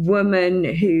historical woman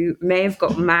who may have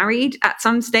got married at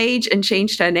some stage and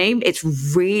changed her name, it's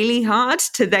really hard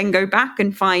to then go back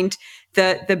and find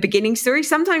the beginning story.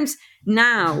 Sometimes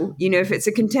now, you know, if it's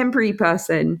a contemporary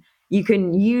person, you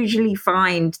can usually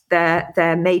find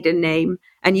their maiden name,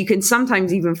 and you can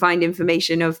sometimes even find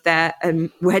information of their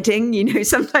wedding. You know,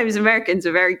 sometimes Americans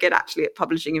are very good actually at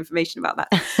publishing information about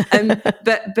that.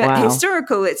 But Wow.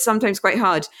 Historical, it's sometimes quite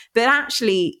hard. But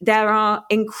actually, there are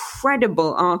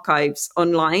incredible archives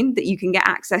online that you can get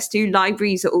access to.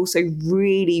 Libraries are also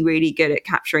really, really good at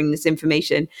capturing this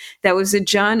information. There was a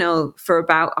journal for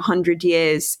about 100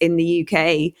 years in the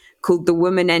UK called The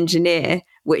Woman Engineer,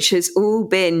 which has all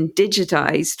been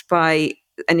digitized by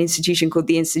an institution called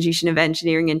the Institution of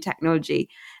Engineering and Technology.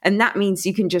 And that means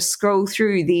you can just scroll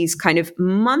through these kind of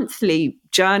monthly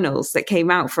journals that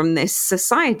came out from this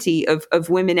society of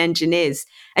women engineers.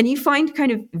 And you find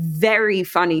kind of very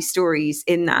funny stories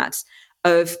in that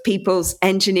of people's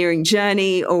engineering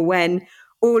journey, or when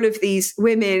all of these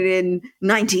women in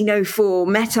 1904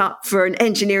 met up for an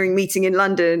engineering meeting in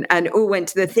London and all went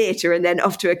to the theatre and then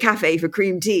off to a cafe for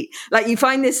cream tea. Like, you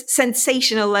find this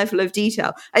sensational level of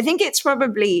detail. I think it's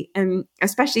probably,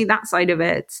 especially that side of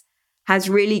it, has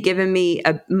really given me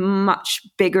a much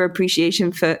bigger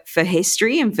appreciation for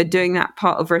history and for doing that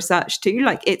part of research too.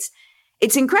 Like, it's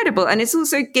incredible. And it's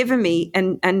also given me,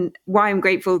 and why I'm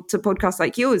grateful to podcasts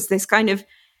like yours, this kind of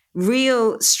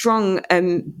real strong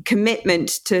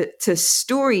commitment to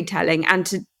storytelling and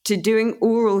to doing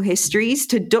oral histories,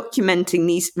 to documenting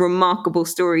these remarkable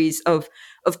stories of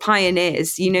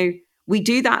pioneers. You know, we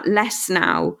do that less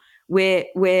now.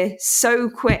 We're so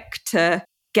quick to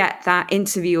get that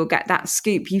interview or get that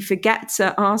scoop, you forget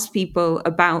to ask people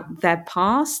about their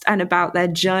past and about their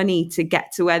journey to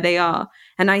get to where they are.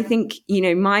 And I think,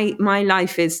 my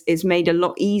life is made a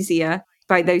lot easier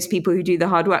by those people who do the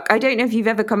hard work. I don't know if you've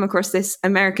ever come across this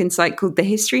American site called The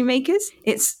History Makers.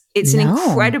 It's an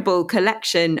incredible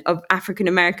collection of African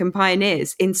American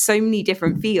pioneers in so many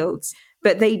different fields.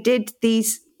 But they did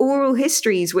these oral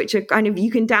histories, which are kind of,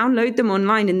 you can download them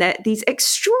online, and they're these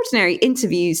extraordinary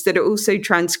interviews that are also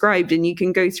transcribed, and you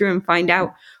can go through and find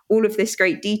out all of this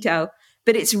great detail.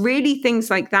 But it's really things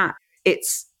like that.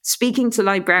 It's speaking to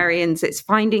librarians, it's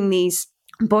finding these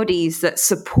bodies that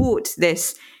support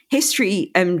this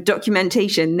history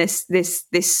documentation, this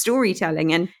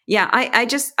storytelling. And yeah, I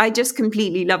just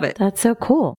completely love it. That's so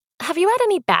cool. Have you had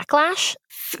any backlash?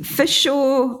 For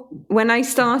sure. When I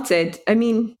started, I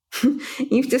mean,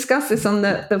 you've discussed this on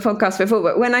the podcast before,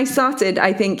 but when I started,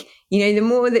 I think, the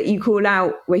more that you call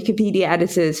out Wikipedia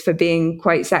editors for being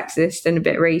quite sexist and a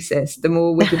bit racist, the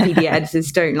more Wikipedia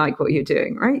editors don't like what you're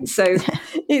doing, right? So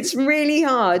it's really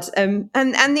hard. And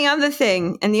the other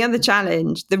thing, and the other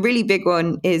challenge, the really big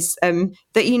one is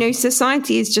that,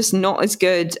 society is just not as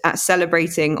good at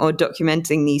celebrating or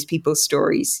documenting these people's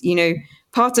stories.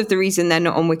 Part of the reason they're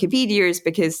not on Wikipedia is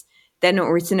because they're not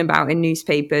written about in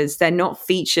newspapers. They're not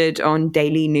featured on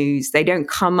daily news. They don't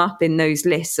come up in those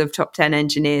lists of top 10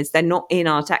 engineers. They're not in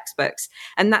our textbooks.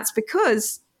 And that's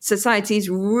because society is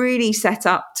really set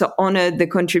up to honor the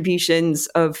contributions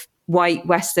of white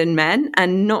Western men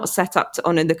and not set up to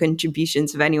honor the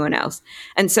contributions of anyone else.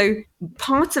 And so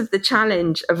part of the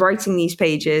challenge of writing these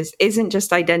pages isn't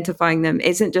just identifying them,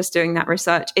 isn't just doing that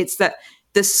research. It's that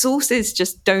the sources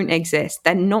just don't exist.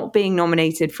 They're not being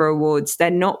nominated for awards.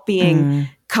 They're not being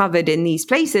covered in these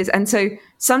places. And so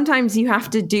sometimes you have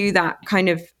to do that kind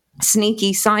of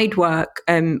sneaky side work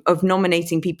of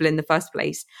nominating people in the first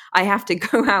place. I have to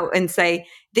go out and say,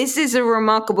 this is a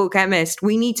remarkable chemist.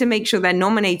 We need to make sure they're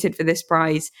nominated for this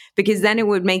prize, because then it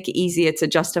would make it easier to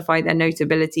justify their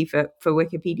notability for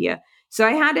Wikipedia. So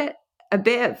I had it a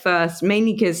bit at first,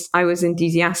 mainly because I was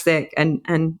enthusiastic and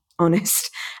honest,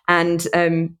 and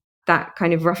that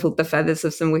kind of ruffled the feathers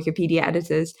of some Wikipedia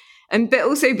editors, but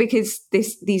also because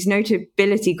these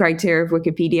notability criteria of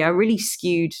Wikipedia are really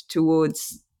skewed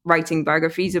towards writing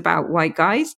biographies about white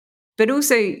guys. But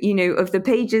also, of the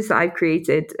pages that I've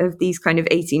created of these kind of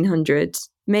 1800s,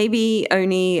 maybe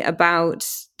only about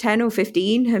 10 or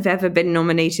 15 have ever been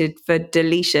nominated for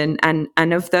deletion. And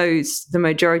of those, the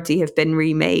majority have been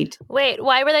remade. Wait,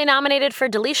 why were they nominated for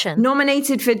deletion?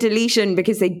 Nominated for deletion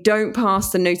because they don't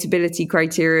pass the notability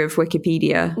criteria of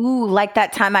Wikipedia. Ooh, like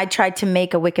that time I tried to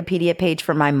make a Wikipedia page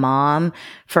for my mom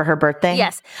for her birthday.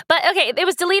 Yes. But okay, it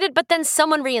was deleted, but then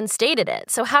someone reinstated it.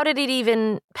 So how did it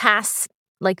even pass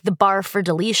the bar for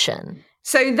deletion?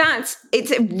 So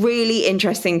it's a really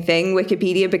interesting thing,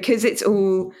 Wikipedia, because it's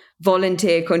all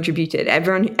volunteer contributed.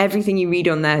 Everything you read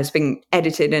on there has been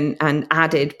edited and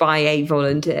added by a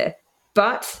volunteer.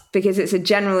 But because it's a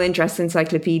general interest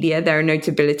encyclopedia, there are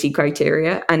notability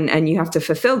criteria and you have to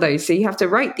fulfill those. So you have to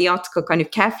write the article kind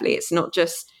of carefully. It's not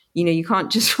just, you can't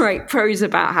just write prose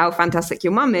about how fantastic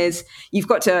your mum is. You've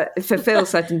got to fulfill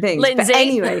certain things. Lindsay. But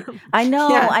anyway. I know.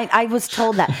 Yeah. I was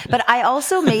told that. But I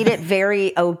also made it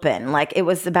very open. It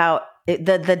was about,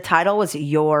 the title was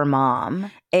Your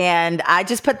Mom. And I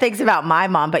just put things about my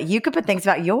mom, but you could put things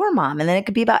about your mom, and then it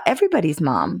could be about everybody's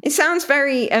mom. It sounds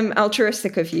very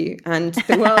altruistic of you, and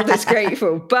the world is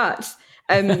grateful. But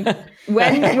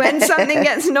when something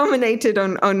gets nominated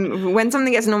when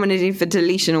something gets nominated for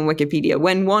deletion on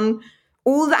Wikipedia,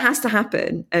 all that has to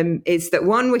happen is that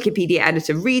one Wikipedia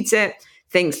editor reads it,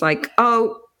 thinks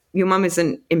oh, your mum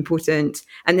isn't important,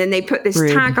 and then they put this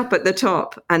tag up at the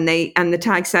top, and the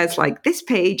tag says this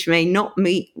page may not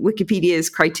meet Wikipedia's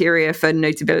criteria for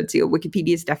notability or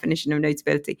Wikipedia's definition of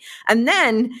notability, and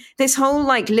then this whole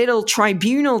little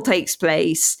tribunal takes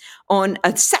place on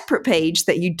a separate page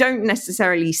that you don't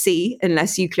necessarily see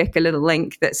unless you click a little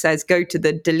link that says go to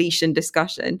the deletion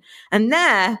discussion, and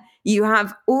there you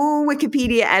have all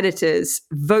Wikipedia editors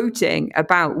voting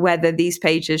about whether these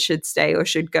pages should stay or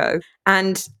should go.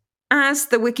 And as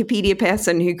the Wikipedia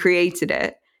person who created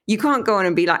it, you can't go on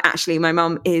and be actually, my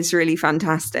mum is really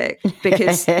fantastic,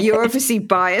 because you're obviously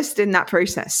biased in that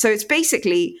process. So it's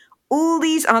basically all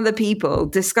these other people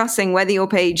discussing whether your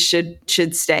page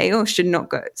should stay or should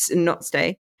not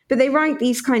stay. But they write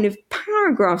these kind of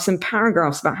paragraphs and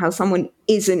paragraphs about how someone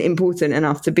isn't important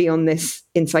enough to be on this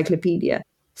encyclopedia.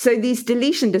 So these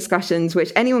deletion discussions,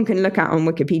 which anyone can look at on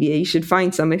Wikipedia, you should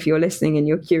find some if you're listening and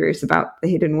you're curious about the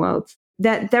hidden worlds,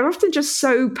 they're often just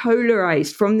so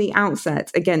polarized from the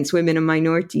outset against women and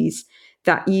minorities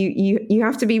that you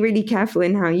have to be really careful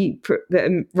in how you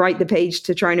write the page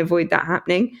to try and avoid that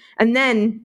happening. And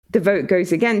then the vote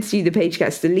goes against you, the page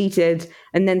gets deleted,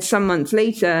 and then some months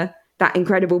later, that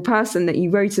incredible person that you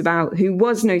wrote about who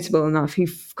was notable enough, who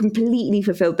completely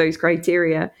fulfilled those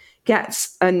criteria,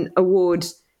 gets an award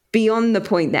beyond the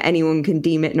point that anyone can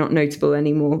deem it not notable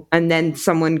anymore. And then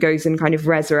someone goes and kind of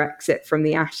resurrects it from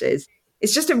the ashes.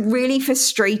 It's just a really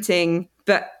frustrating,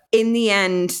 but in the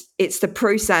end, it's the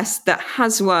process that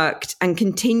has worked and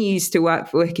continues to work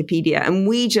for Wikipedia. And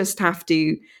we just have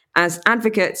to, as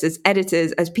advocates, as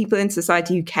editors, as people in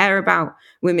society who care about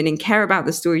women and care about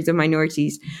the stories of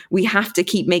minorities, we have to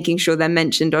keep making sure they're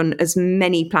mentioned on as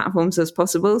many platforms as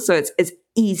possible. So it's as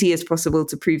easy as possible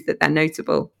to prove that they're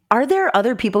notable. Are there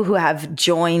other people who have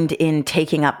joined in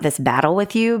taking up this battle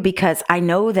with you? Because I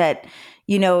know that,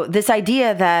 this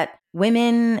idea that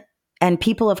women and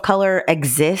people of color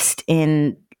exist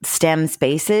in STEM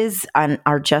spaces and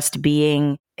are just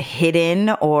being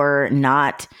hidden or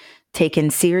not taken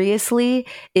seriously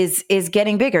is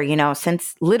getting bigger,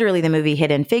 since literally the movie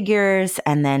Hidden Figures.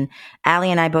 And then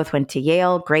Allie and I both went to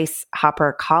Yale. Grace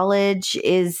Hopper College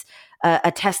is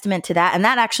a testament to that. And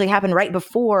that actually happened right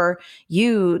before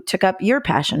you took up your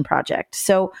passion project.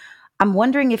 So I'm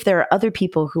wondering if there are other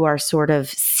people who are sort of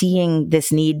seeing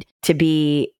this need to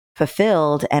be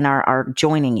fulfilled and are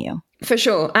joining you. For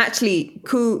sure. Actually,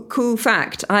 cool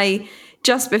fact. When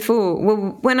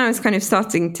I was kind of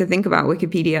starting to think about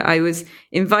Wikipedia, I was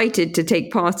invited to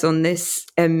take part on this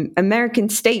American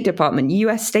State Department,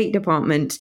 US State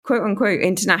Department, quote unquote,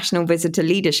 International Visitor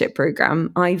Leadership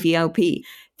Program, IVLP,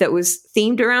 that was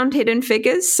themed around Hidden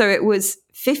Figures. So it was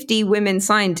 50 women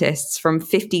scientists from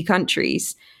 50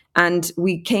 countries. And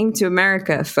we came to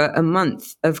America for a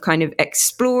month of kind of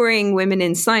exploring women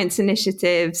in science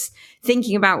initiatives,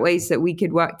 thinking about ways that we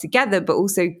could work together, but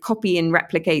also copy and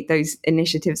replicate those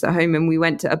initiatives at home. And we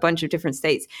went to a bunch of different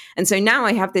states. And so now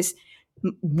I have this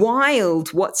wild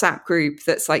WhatsApp group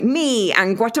that's like me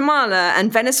and Guatemala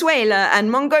and Venezuela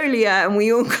and Mongolia, and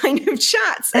we all kind of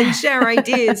chat and share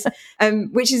ideas,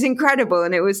 which is incredible.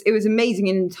 And it was amazing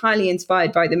and entirely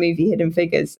inspired by the movie Hidden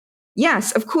Figures.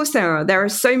 Yes, of course there are. There are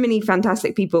so many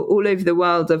fantastic people all over the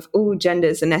world of all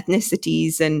genders and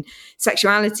ethnicities and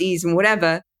sexualities and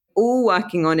whatever, all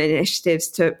working on initiatives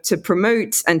to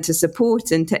promote and to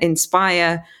support and to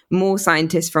inspire more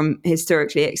scientists from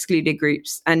historically excluded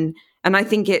groups. And I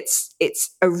think it's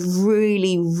a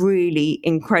really, really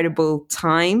incredible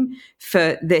time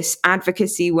for this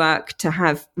advocacy work to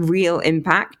have real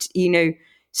impact.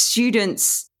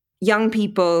 Students, young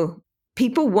people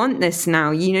want this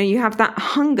now. You have that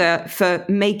hunger for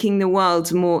making the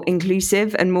world more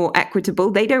inclusive and more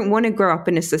equitable. They don't want to grow up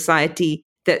in a society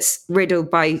that's riddled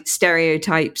by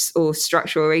stereotypes or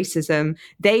structural racism.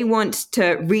 They want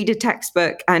to read a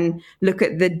textbook and look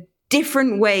at the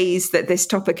different ways that this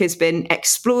topic has been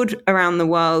explored around the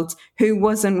world, who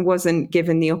wasn't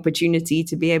given the opportunity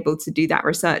to be able to do that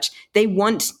research. They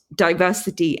want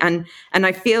diversity. And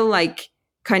I feel like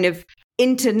kind of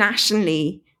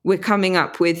internationally, we're coming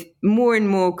up with more and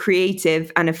more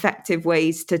creative and effective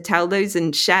ways to tell those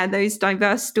and share those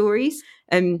diverse stories.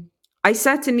 I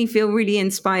certainly feel really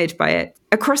inspired by it.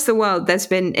 Across the world, there's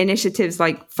been initiatives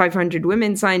like 500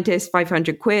 women scientists,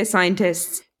 500 queer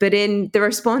scientists. But in the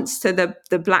response to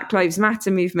the Black Lives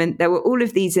Matter movement, there were all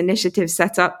of these initiatives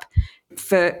set up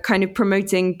for kind of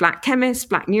promoting Black chemists,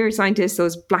 Black neuroscientists. There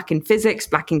was Black in physics,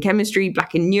 Black in chemistry,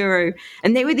 Black in neuro.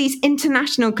 And they were these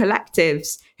international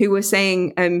collectives who were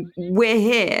saying, we're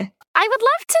here. I would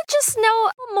love to just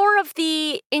know more of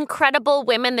the incredible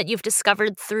women that you've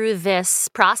discovered through this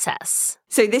process.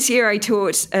 So this year I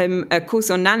taught a course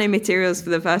on nanomaterials for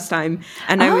the first time.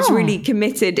 And I was really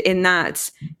committed in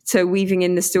that to weaving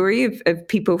in the story of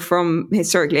people from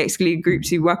historically excluded groups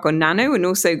who work on nano, and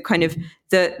also kind of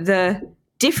the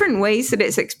different ways that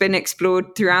it's been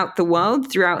explored throughout the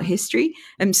world, throughout history.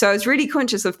 And so I was really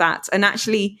conscious of that. And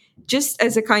actually, just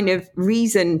as a kind of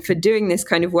reason for doing this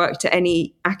kind of work to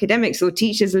any academics or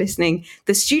teachers listening,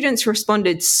 the students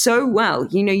responded so well.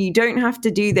 You don't have to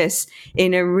do this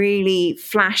in a really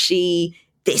flashy,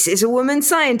 this is a woman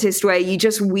scientist way. You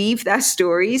just weave their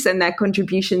stories and their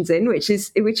contributions in, which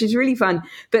is really fun.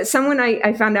 But someone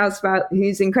I found out about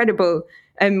who's incredible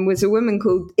is a woman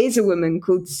called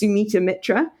Sumita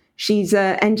Mitra. She's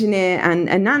an engineer and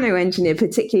a nano engineer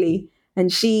particularly. And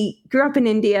she grew up in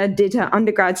India, did her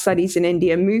undergrad studies in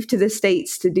India, moved to the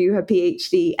States to do her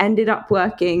PhD, ended up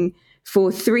working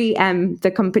for 3M, the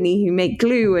company who make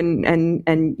glue and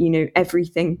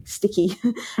everything sticky.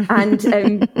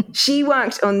 And she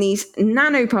worked on these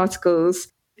nanoparticles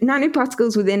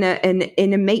nanoparticles within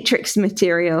a matrix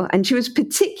material. And she was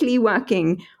particularly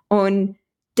working on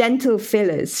dental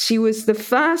fillers. She was the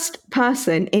first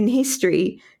person in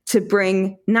history to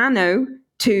bring nano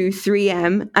to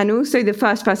 3M, and also the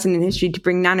first person in history to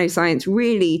bring nanoscience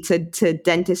really to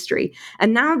dentistry.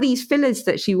 And now these fillers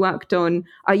that she worked on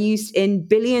are used in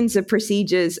billions of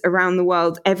procedures around the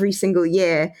world every single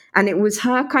year. And it was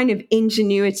her kind of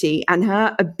ingenuity and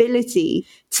her ability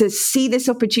to see this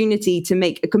opportunity to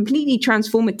make a completely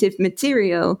transformative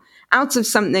material out of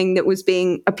something that was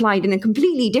being applied in a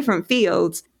completely different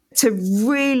field to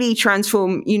really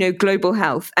transform, global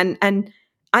health. And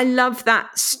I love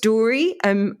that story.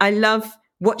 I love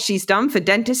what she's done for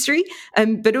dentistry,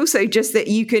 but also just that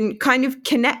you can kind of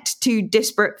connect to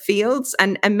disparate fields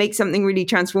and make something really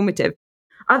transformative.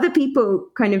 Other people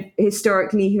kind of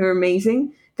historically who are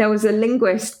amazing. There was a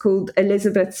linguist called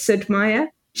Elizabeth Sudmeyer.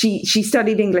 She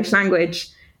studied English language,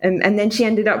 and then she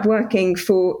ended up working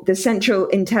for the Central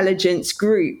Intelligence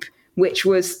Group, which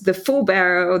was the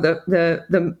forebearer or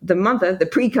the mother, the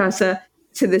precursor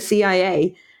to the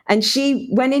CIA. And she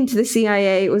went into the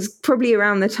CIA. It was probably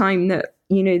around the time that,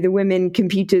 the women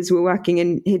computers were working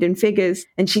in Hidden Figures.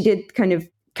 And she did kind of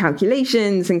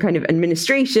calculations and kind of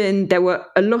administration. There were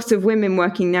a lot of women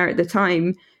working there at the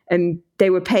time, and they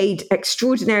were paid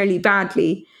extraordinarily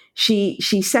badly. She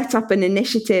set up an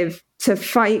initiative to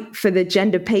fight for the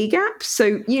gender pay gap.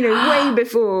 So, way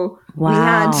before we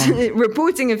had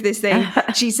reporting of this thing,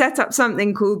 she set up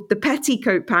something called the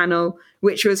Petticoat Panel,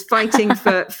 which was fighting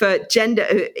for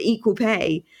gender equal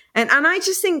pay. And I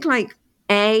just think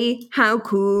how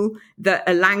cool that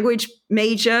a language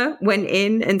major went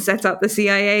in and set up the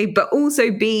CIA, but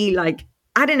also B,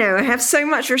 I don't know, I have so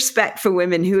much respect for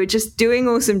women who are just doing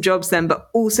awesome jobs then, but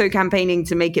also campaigning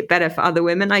to make it better for other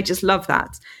women. I just love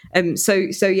that.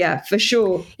 So yeah, for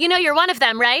sure. You're one of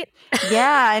them, right?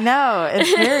 Yeah, I know.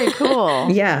 It's very cool.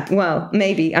 Yeah, well,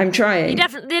 maybe. I'm trying. You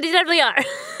definitely are.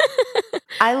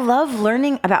 I love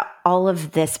learning about all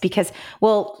of this because,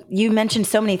 well, you mentioned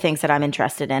so many things that I'm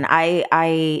interested in.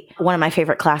 I one of my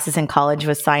favorite classes in college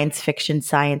was science fiction,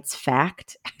 science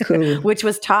fact, cool. which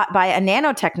was taught by a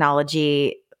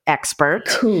nanotechnology expert.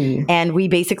 Cool. And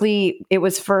it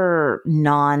was for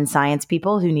non-science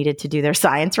people who needed to do their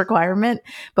science requirement,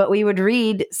 but we would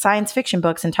read science fiction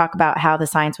books and talk about how the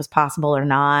science was possible or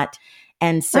not.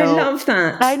 And so I love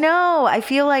that. I know. I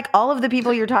feel like all of the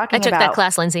people you're talking about. I took that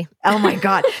class, Lindsay. Oh my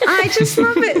God. I just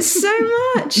love it so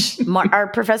much. Our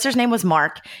professor's name was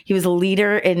Mark. He was a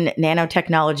leader in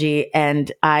nanotechnology,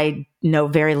 and I know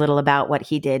very little about what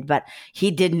he did, but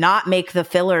he did not make the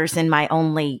fillers in my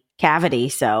only cavity.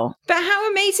 So, but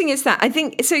how amazing is that? I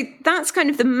think so. That's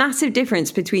kind of the massive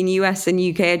difference between US and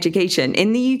UK education.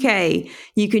 In the UK,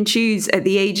 you can choose at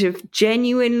the age of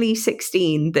genuinely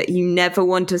 16 that you never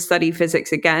want to study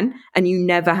physics again, and you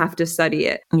never have to study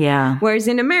it. Yeah. Whereas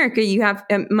in America, you have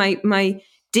my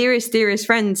dearest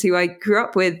friends who I grew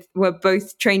up with were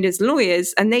both trained as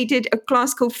lawyers, and they did a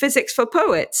class called Physics for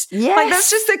Poets. Yes. That's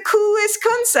just the coolest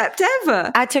concept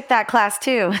ever. I took that class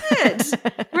too. Good,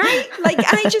 right?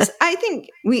 I think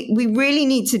we really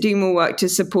need to do more work to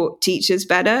support teachers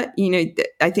better.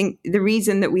 I think the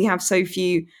reason that we have so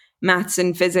few maths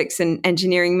and physics and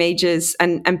engineering majors,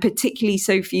 and particularly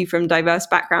so few from diverse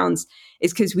backgrounds,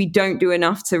 is because we don't do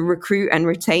enough to recruit and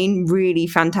retain really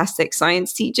fantastic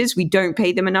science teachers. We don't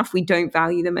pay them enough. We don't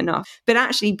value them enough. But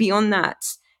actually beyond that,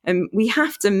 we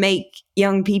have to make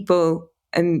young people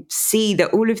see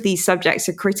that all of these subjects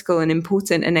are critical and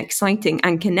important and exciting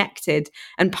and connected.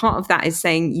 And part of that is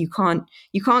saying you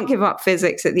can't give up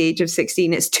physics at the age of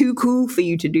 16. It's too cool for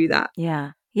you to do that.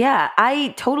 Yeah. Yeah,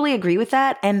 I totally agree with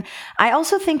that. And I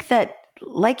also think that,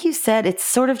 like you said, it's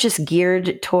sort of just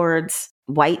geared towards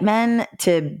white men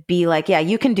to be like, yeah,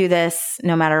 you can do this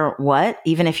no matter what,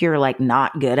 even if you're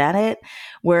not good at it.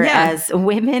 Whereas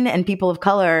women and people of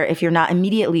color, if you're not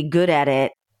immediately good at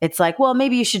it, it's like, well,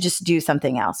 maybe you should just do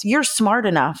something else. You're smart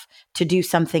enough to do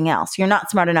something else. You're not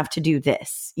smart enough to do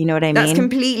this. You know what I mean? That's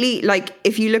completely,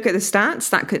 if you look at the stats,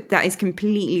 that is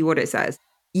completely what it says.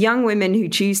 Young women who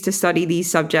choose to study these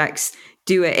subjects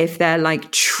do it if they're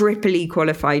triply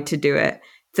qualified to do it.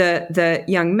 The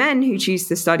young men who choose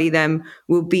to study them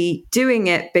will be doing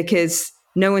it because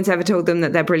no one's ever told them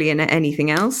that they're brilliant at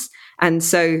anything else. And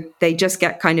so they just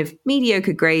get kind of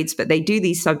mediocre grades, but they do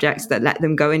these subjects that let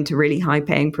them go into really high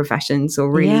paying professions or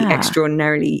really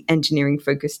extraordinarily engineering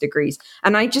focused degrees.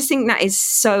 And I just think that is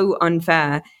so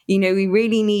unfair. We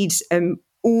really need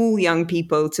all young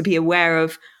people to be aware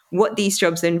of what these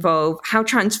jobs involve, how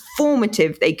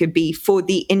transformative they could be for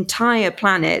the entire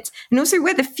planet, and also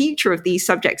where the future of these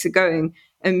subjects are going.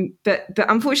 But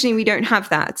unfortunately, we don't have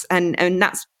that, and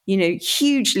that's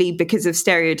hugely because of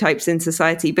stereotypes in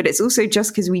society. But it's also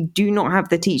just because we do not have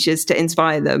the teachers to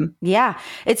inspire them. Yeah,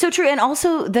 it's so true. And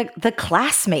also the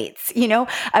classmates.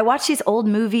 I watch these old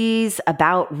movies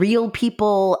about real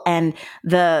people, and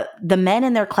the men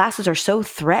in their classes are so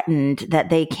threatened that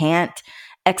they can't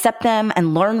accept them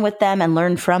and learn with them and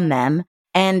learn from them,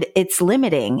 and it's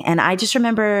limiting. And I just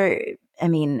remember,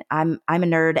 I'm a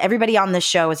nerd. Everybody on this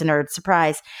show is a nerd.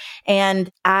 Surprise.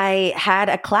 And I had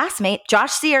a classmate,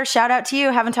 Josh Sear, shout out to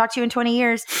you. Haven't talked to you in 20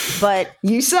 years, but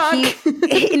you suck. No,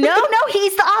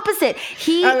 he's the opposite.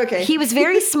 He was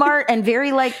very smart and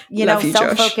very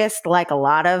self-focused, like a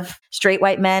lot of straight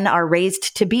white men are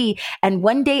raised to be. And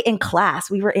one day in class,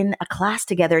 we were in a class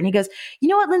together, and he goes, "You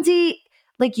know what, Lindsay,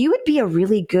 you would be a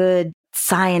really good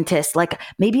scientist,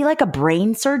 maybe a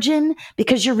brain surgeon,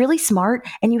 because you're really smart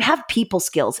and you have people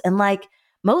skills. And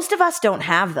most of us don't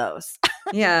have those."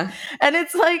 Yeah. And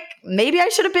it's maybe I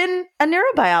should have been a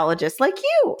neurobiologist like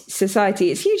you.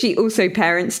 Society, it's hugely also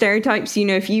parent stereotypes.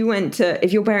 If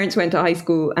your parents went to high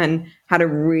school and had a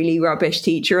really rubbish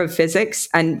teacher of physics,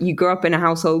 and you grew up in a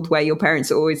household where your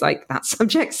parents are always like, that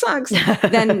subject sucks,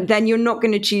 then you're not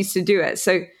going to choose to do it.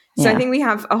 So I think we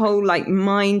have a whole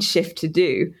mind shift to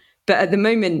do. But at the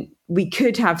moment, we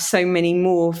could have so many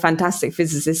more fantastic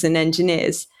physicists and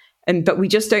engineers, but we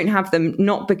just don't have them,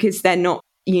 not because they're not,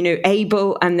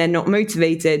 able and they're not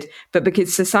motivated, but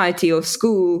because society or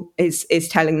school is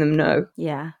telling them no.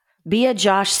 Yeah. Be a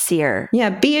Josh Sear.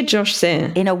 Yeah, be a Josh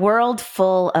Sear. In a world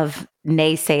full of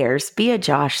naysayers, be a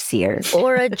Josh Sear.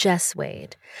 Or a Jess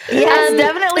Wade. Yes,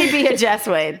 definitely be a Jess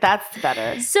Wade. That's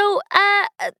better. So,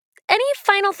 any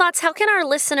final thoughts? How can our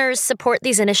listeners support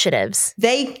these initiatives?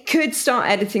 They could start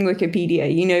editing Wikipedia.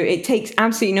 It takes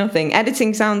absolutely nothing.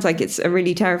 Editing sounds like it's a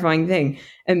really terrifying thing.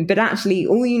 But actually,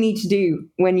 all you need to do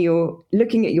when you're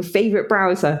looking at your favorite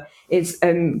browser is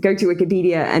go to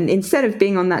Wikipedia, and instead of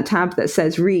being on that tab that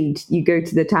says read, you go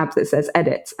to the tab that says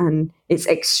edit, and it's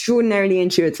extraordinarily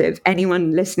intuitive.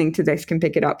 Anyone listening to this can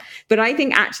pick it up. But I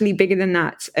think actually bigger than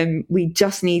that, we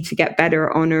just need to get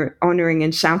better honoring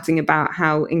and shouting about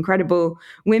how incredible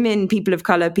women, people of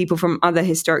color, people from other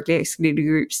historically excluded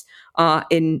groups are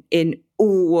in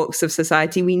all walks of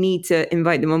society. We need to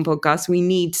invite them on podcasts. We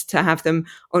need to have them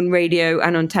on radio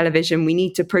and on television. We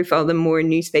need to profile them more in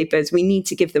newspapers. We need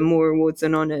to give them more awards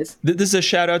and honors. This is a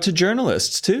shout out to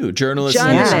journalists too. Journalists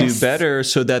need to do better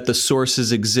so that the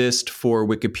sources exist for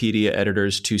Wikipedia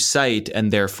editors to cite,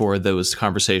 and therefore those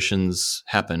conversations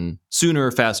happen sooner,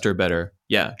 faster, better.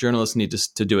 Yeah, journalists need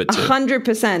to do it too.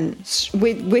 100%.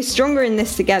 We're stronger in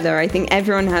this together. I think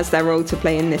everyone has their role to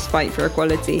play in this fight for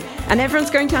equality. And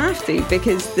everyone's going to have to,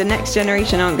 because the next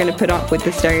generation aren't going to put up with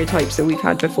the stereotypes that we've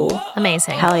had before.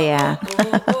 Amazing. Hell yeah.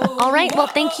 All right. Well,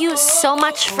 thank you so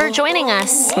much for joining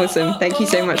us. Awesome. Thank you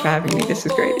so much for having me. This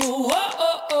was great.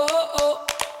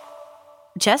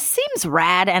 Jess seems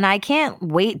rad, and I can't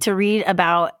wait to read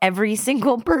about every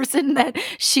single person that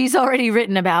she's already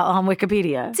written about on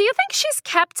Wikipedia. Do you think she's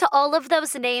kept all of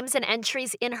those names and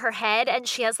entries in her head, and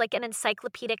she has an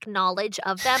encyclopedic knowledge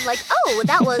of them?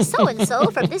 That was so-and-so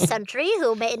from this century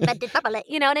who invented blah, blah, blah.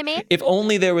 You know what I mean? If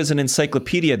only there was an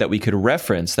encyclopedia that we could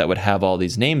reference that would have all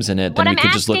these names in it, then we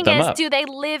could just look them up. What I'm asking is, do they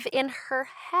live in her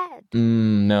head?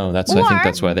 No, I think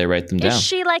that's why they write them down. Is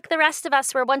she like the rest of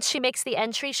us, where once she makes the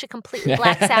entry, she completely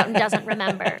blacks out and doesn't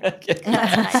remember?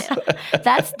 That's what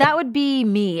I do. That would be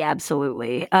me,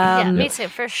 absolutely. Yeah, me too,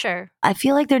 for sure. I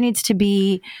feel like there needs to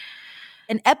be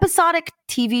an episodic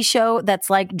TV show that's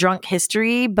like Drunk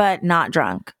History, but not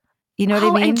drunk. You know what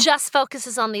I mean? And just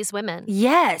focuses on these women.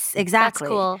 Yes, exactly.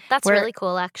 That's cool. That's really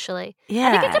cool, actually. Yeah.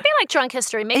 I think it could be like Drunk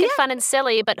History. Make it fun and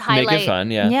silly, but highlight. Make it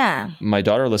fun, yeah. Yeah. My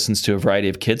daughter listens to a variety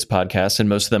of kids' podcasts, and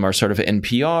most of them are sort of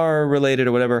NPR related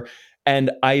or whatever.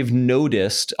 And I've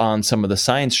noticed on some of the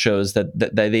science shows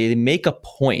that they make a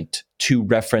point to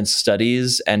reference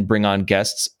studies and bring on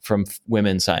guests from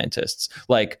women scientists,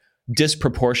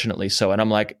 disproportionately so. And I'm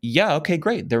like, yeah, okay,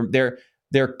 great.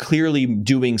 They're clearly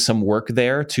doing some work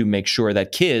there to make sure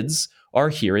that kids are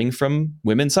hearing from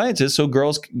women scientists. So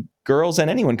girls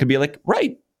and anyone could be like,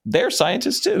 right, they're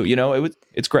scientists too.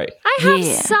 It's great. I have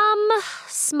some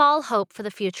small hope for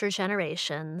the future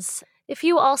generations. If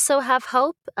you also have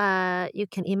hope, you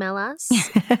can email us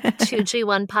to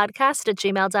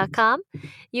g1podcast@gmail.com.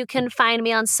 You can find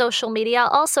me on social media,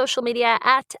 all social media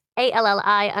at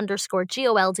ALLI_GOLDI.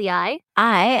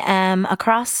 I am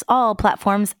across all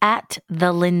platforms at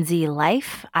The Lindsay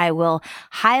Life. I will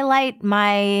highlight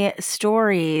my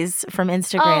stories from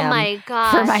Instagram. Oh my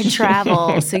gosh. For my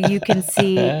travel, so you can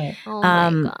see oh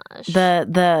my gosh.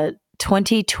 the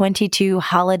 2022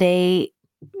 holiday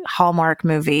Hallmark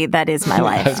movie that is my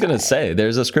life. I was going to say,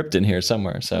 there's a script in here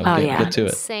somewhere, so get to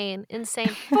it. Insane.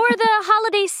 For the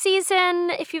holiday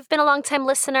season, if you've been a long-time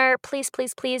listener, please,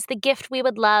 the gift we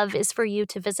would love is for you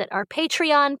to visit our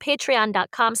Patreon,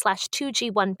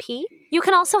 patreon.com/2G1P. You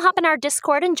can also hop in our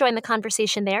Discord and join the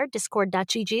conversation there,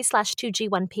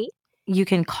 discord.gg/2G1P. You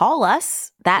can call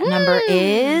us. That number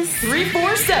is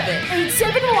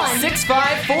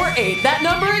 347-871-6548. That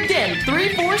number again,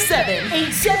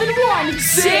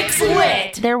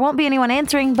 347-871-6LIT. There won't be anyone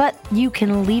answering, but you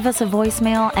can leave us a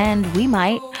voicemail and we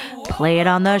might play it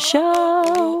on the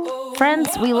show. Friends,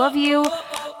 we love you.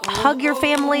 Hug your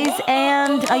families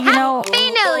and, Happy New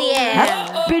Year!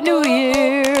 Happy New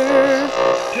Year!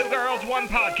 Two Girls, One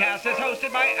Podcast is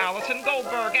hosted by Allison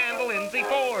Goldberg and Lindsay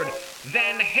Ford.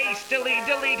 Then hastily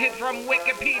deleted from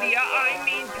Wikipedia,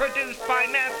 produced by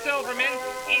Matt Silverman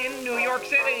in New York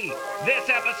City. This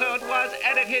episode was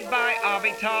edited by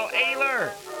Avital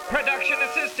Ayler. Production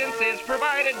assistance is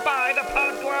provided by the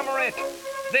Podglomerate.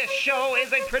 This show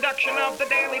is a production of The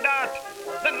Daily Dot,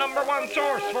 the #1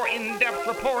 source for in-depth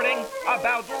reporting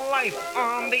about life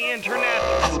on the internet.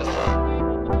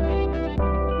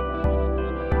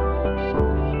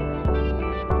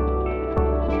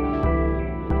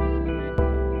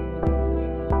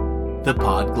 The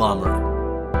Podglomerate.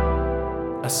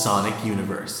 A Sonic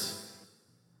Universe.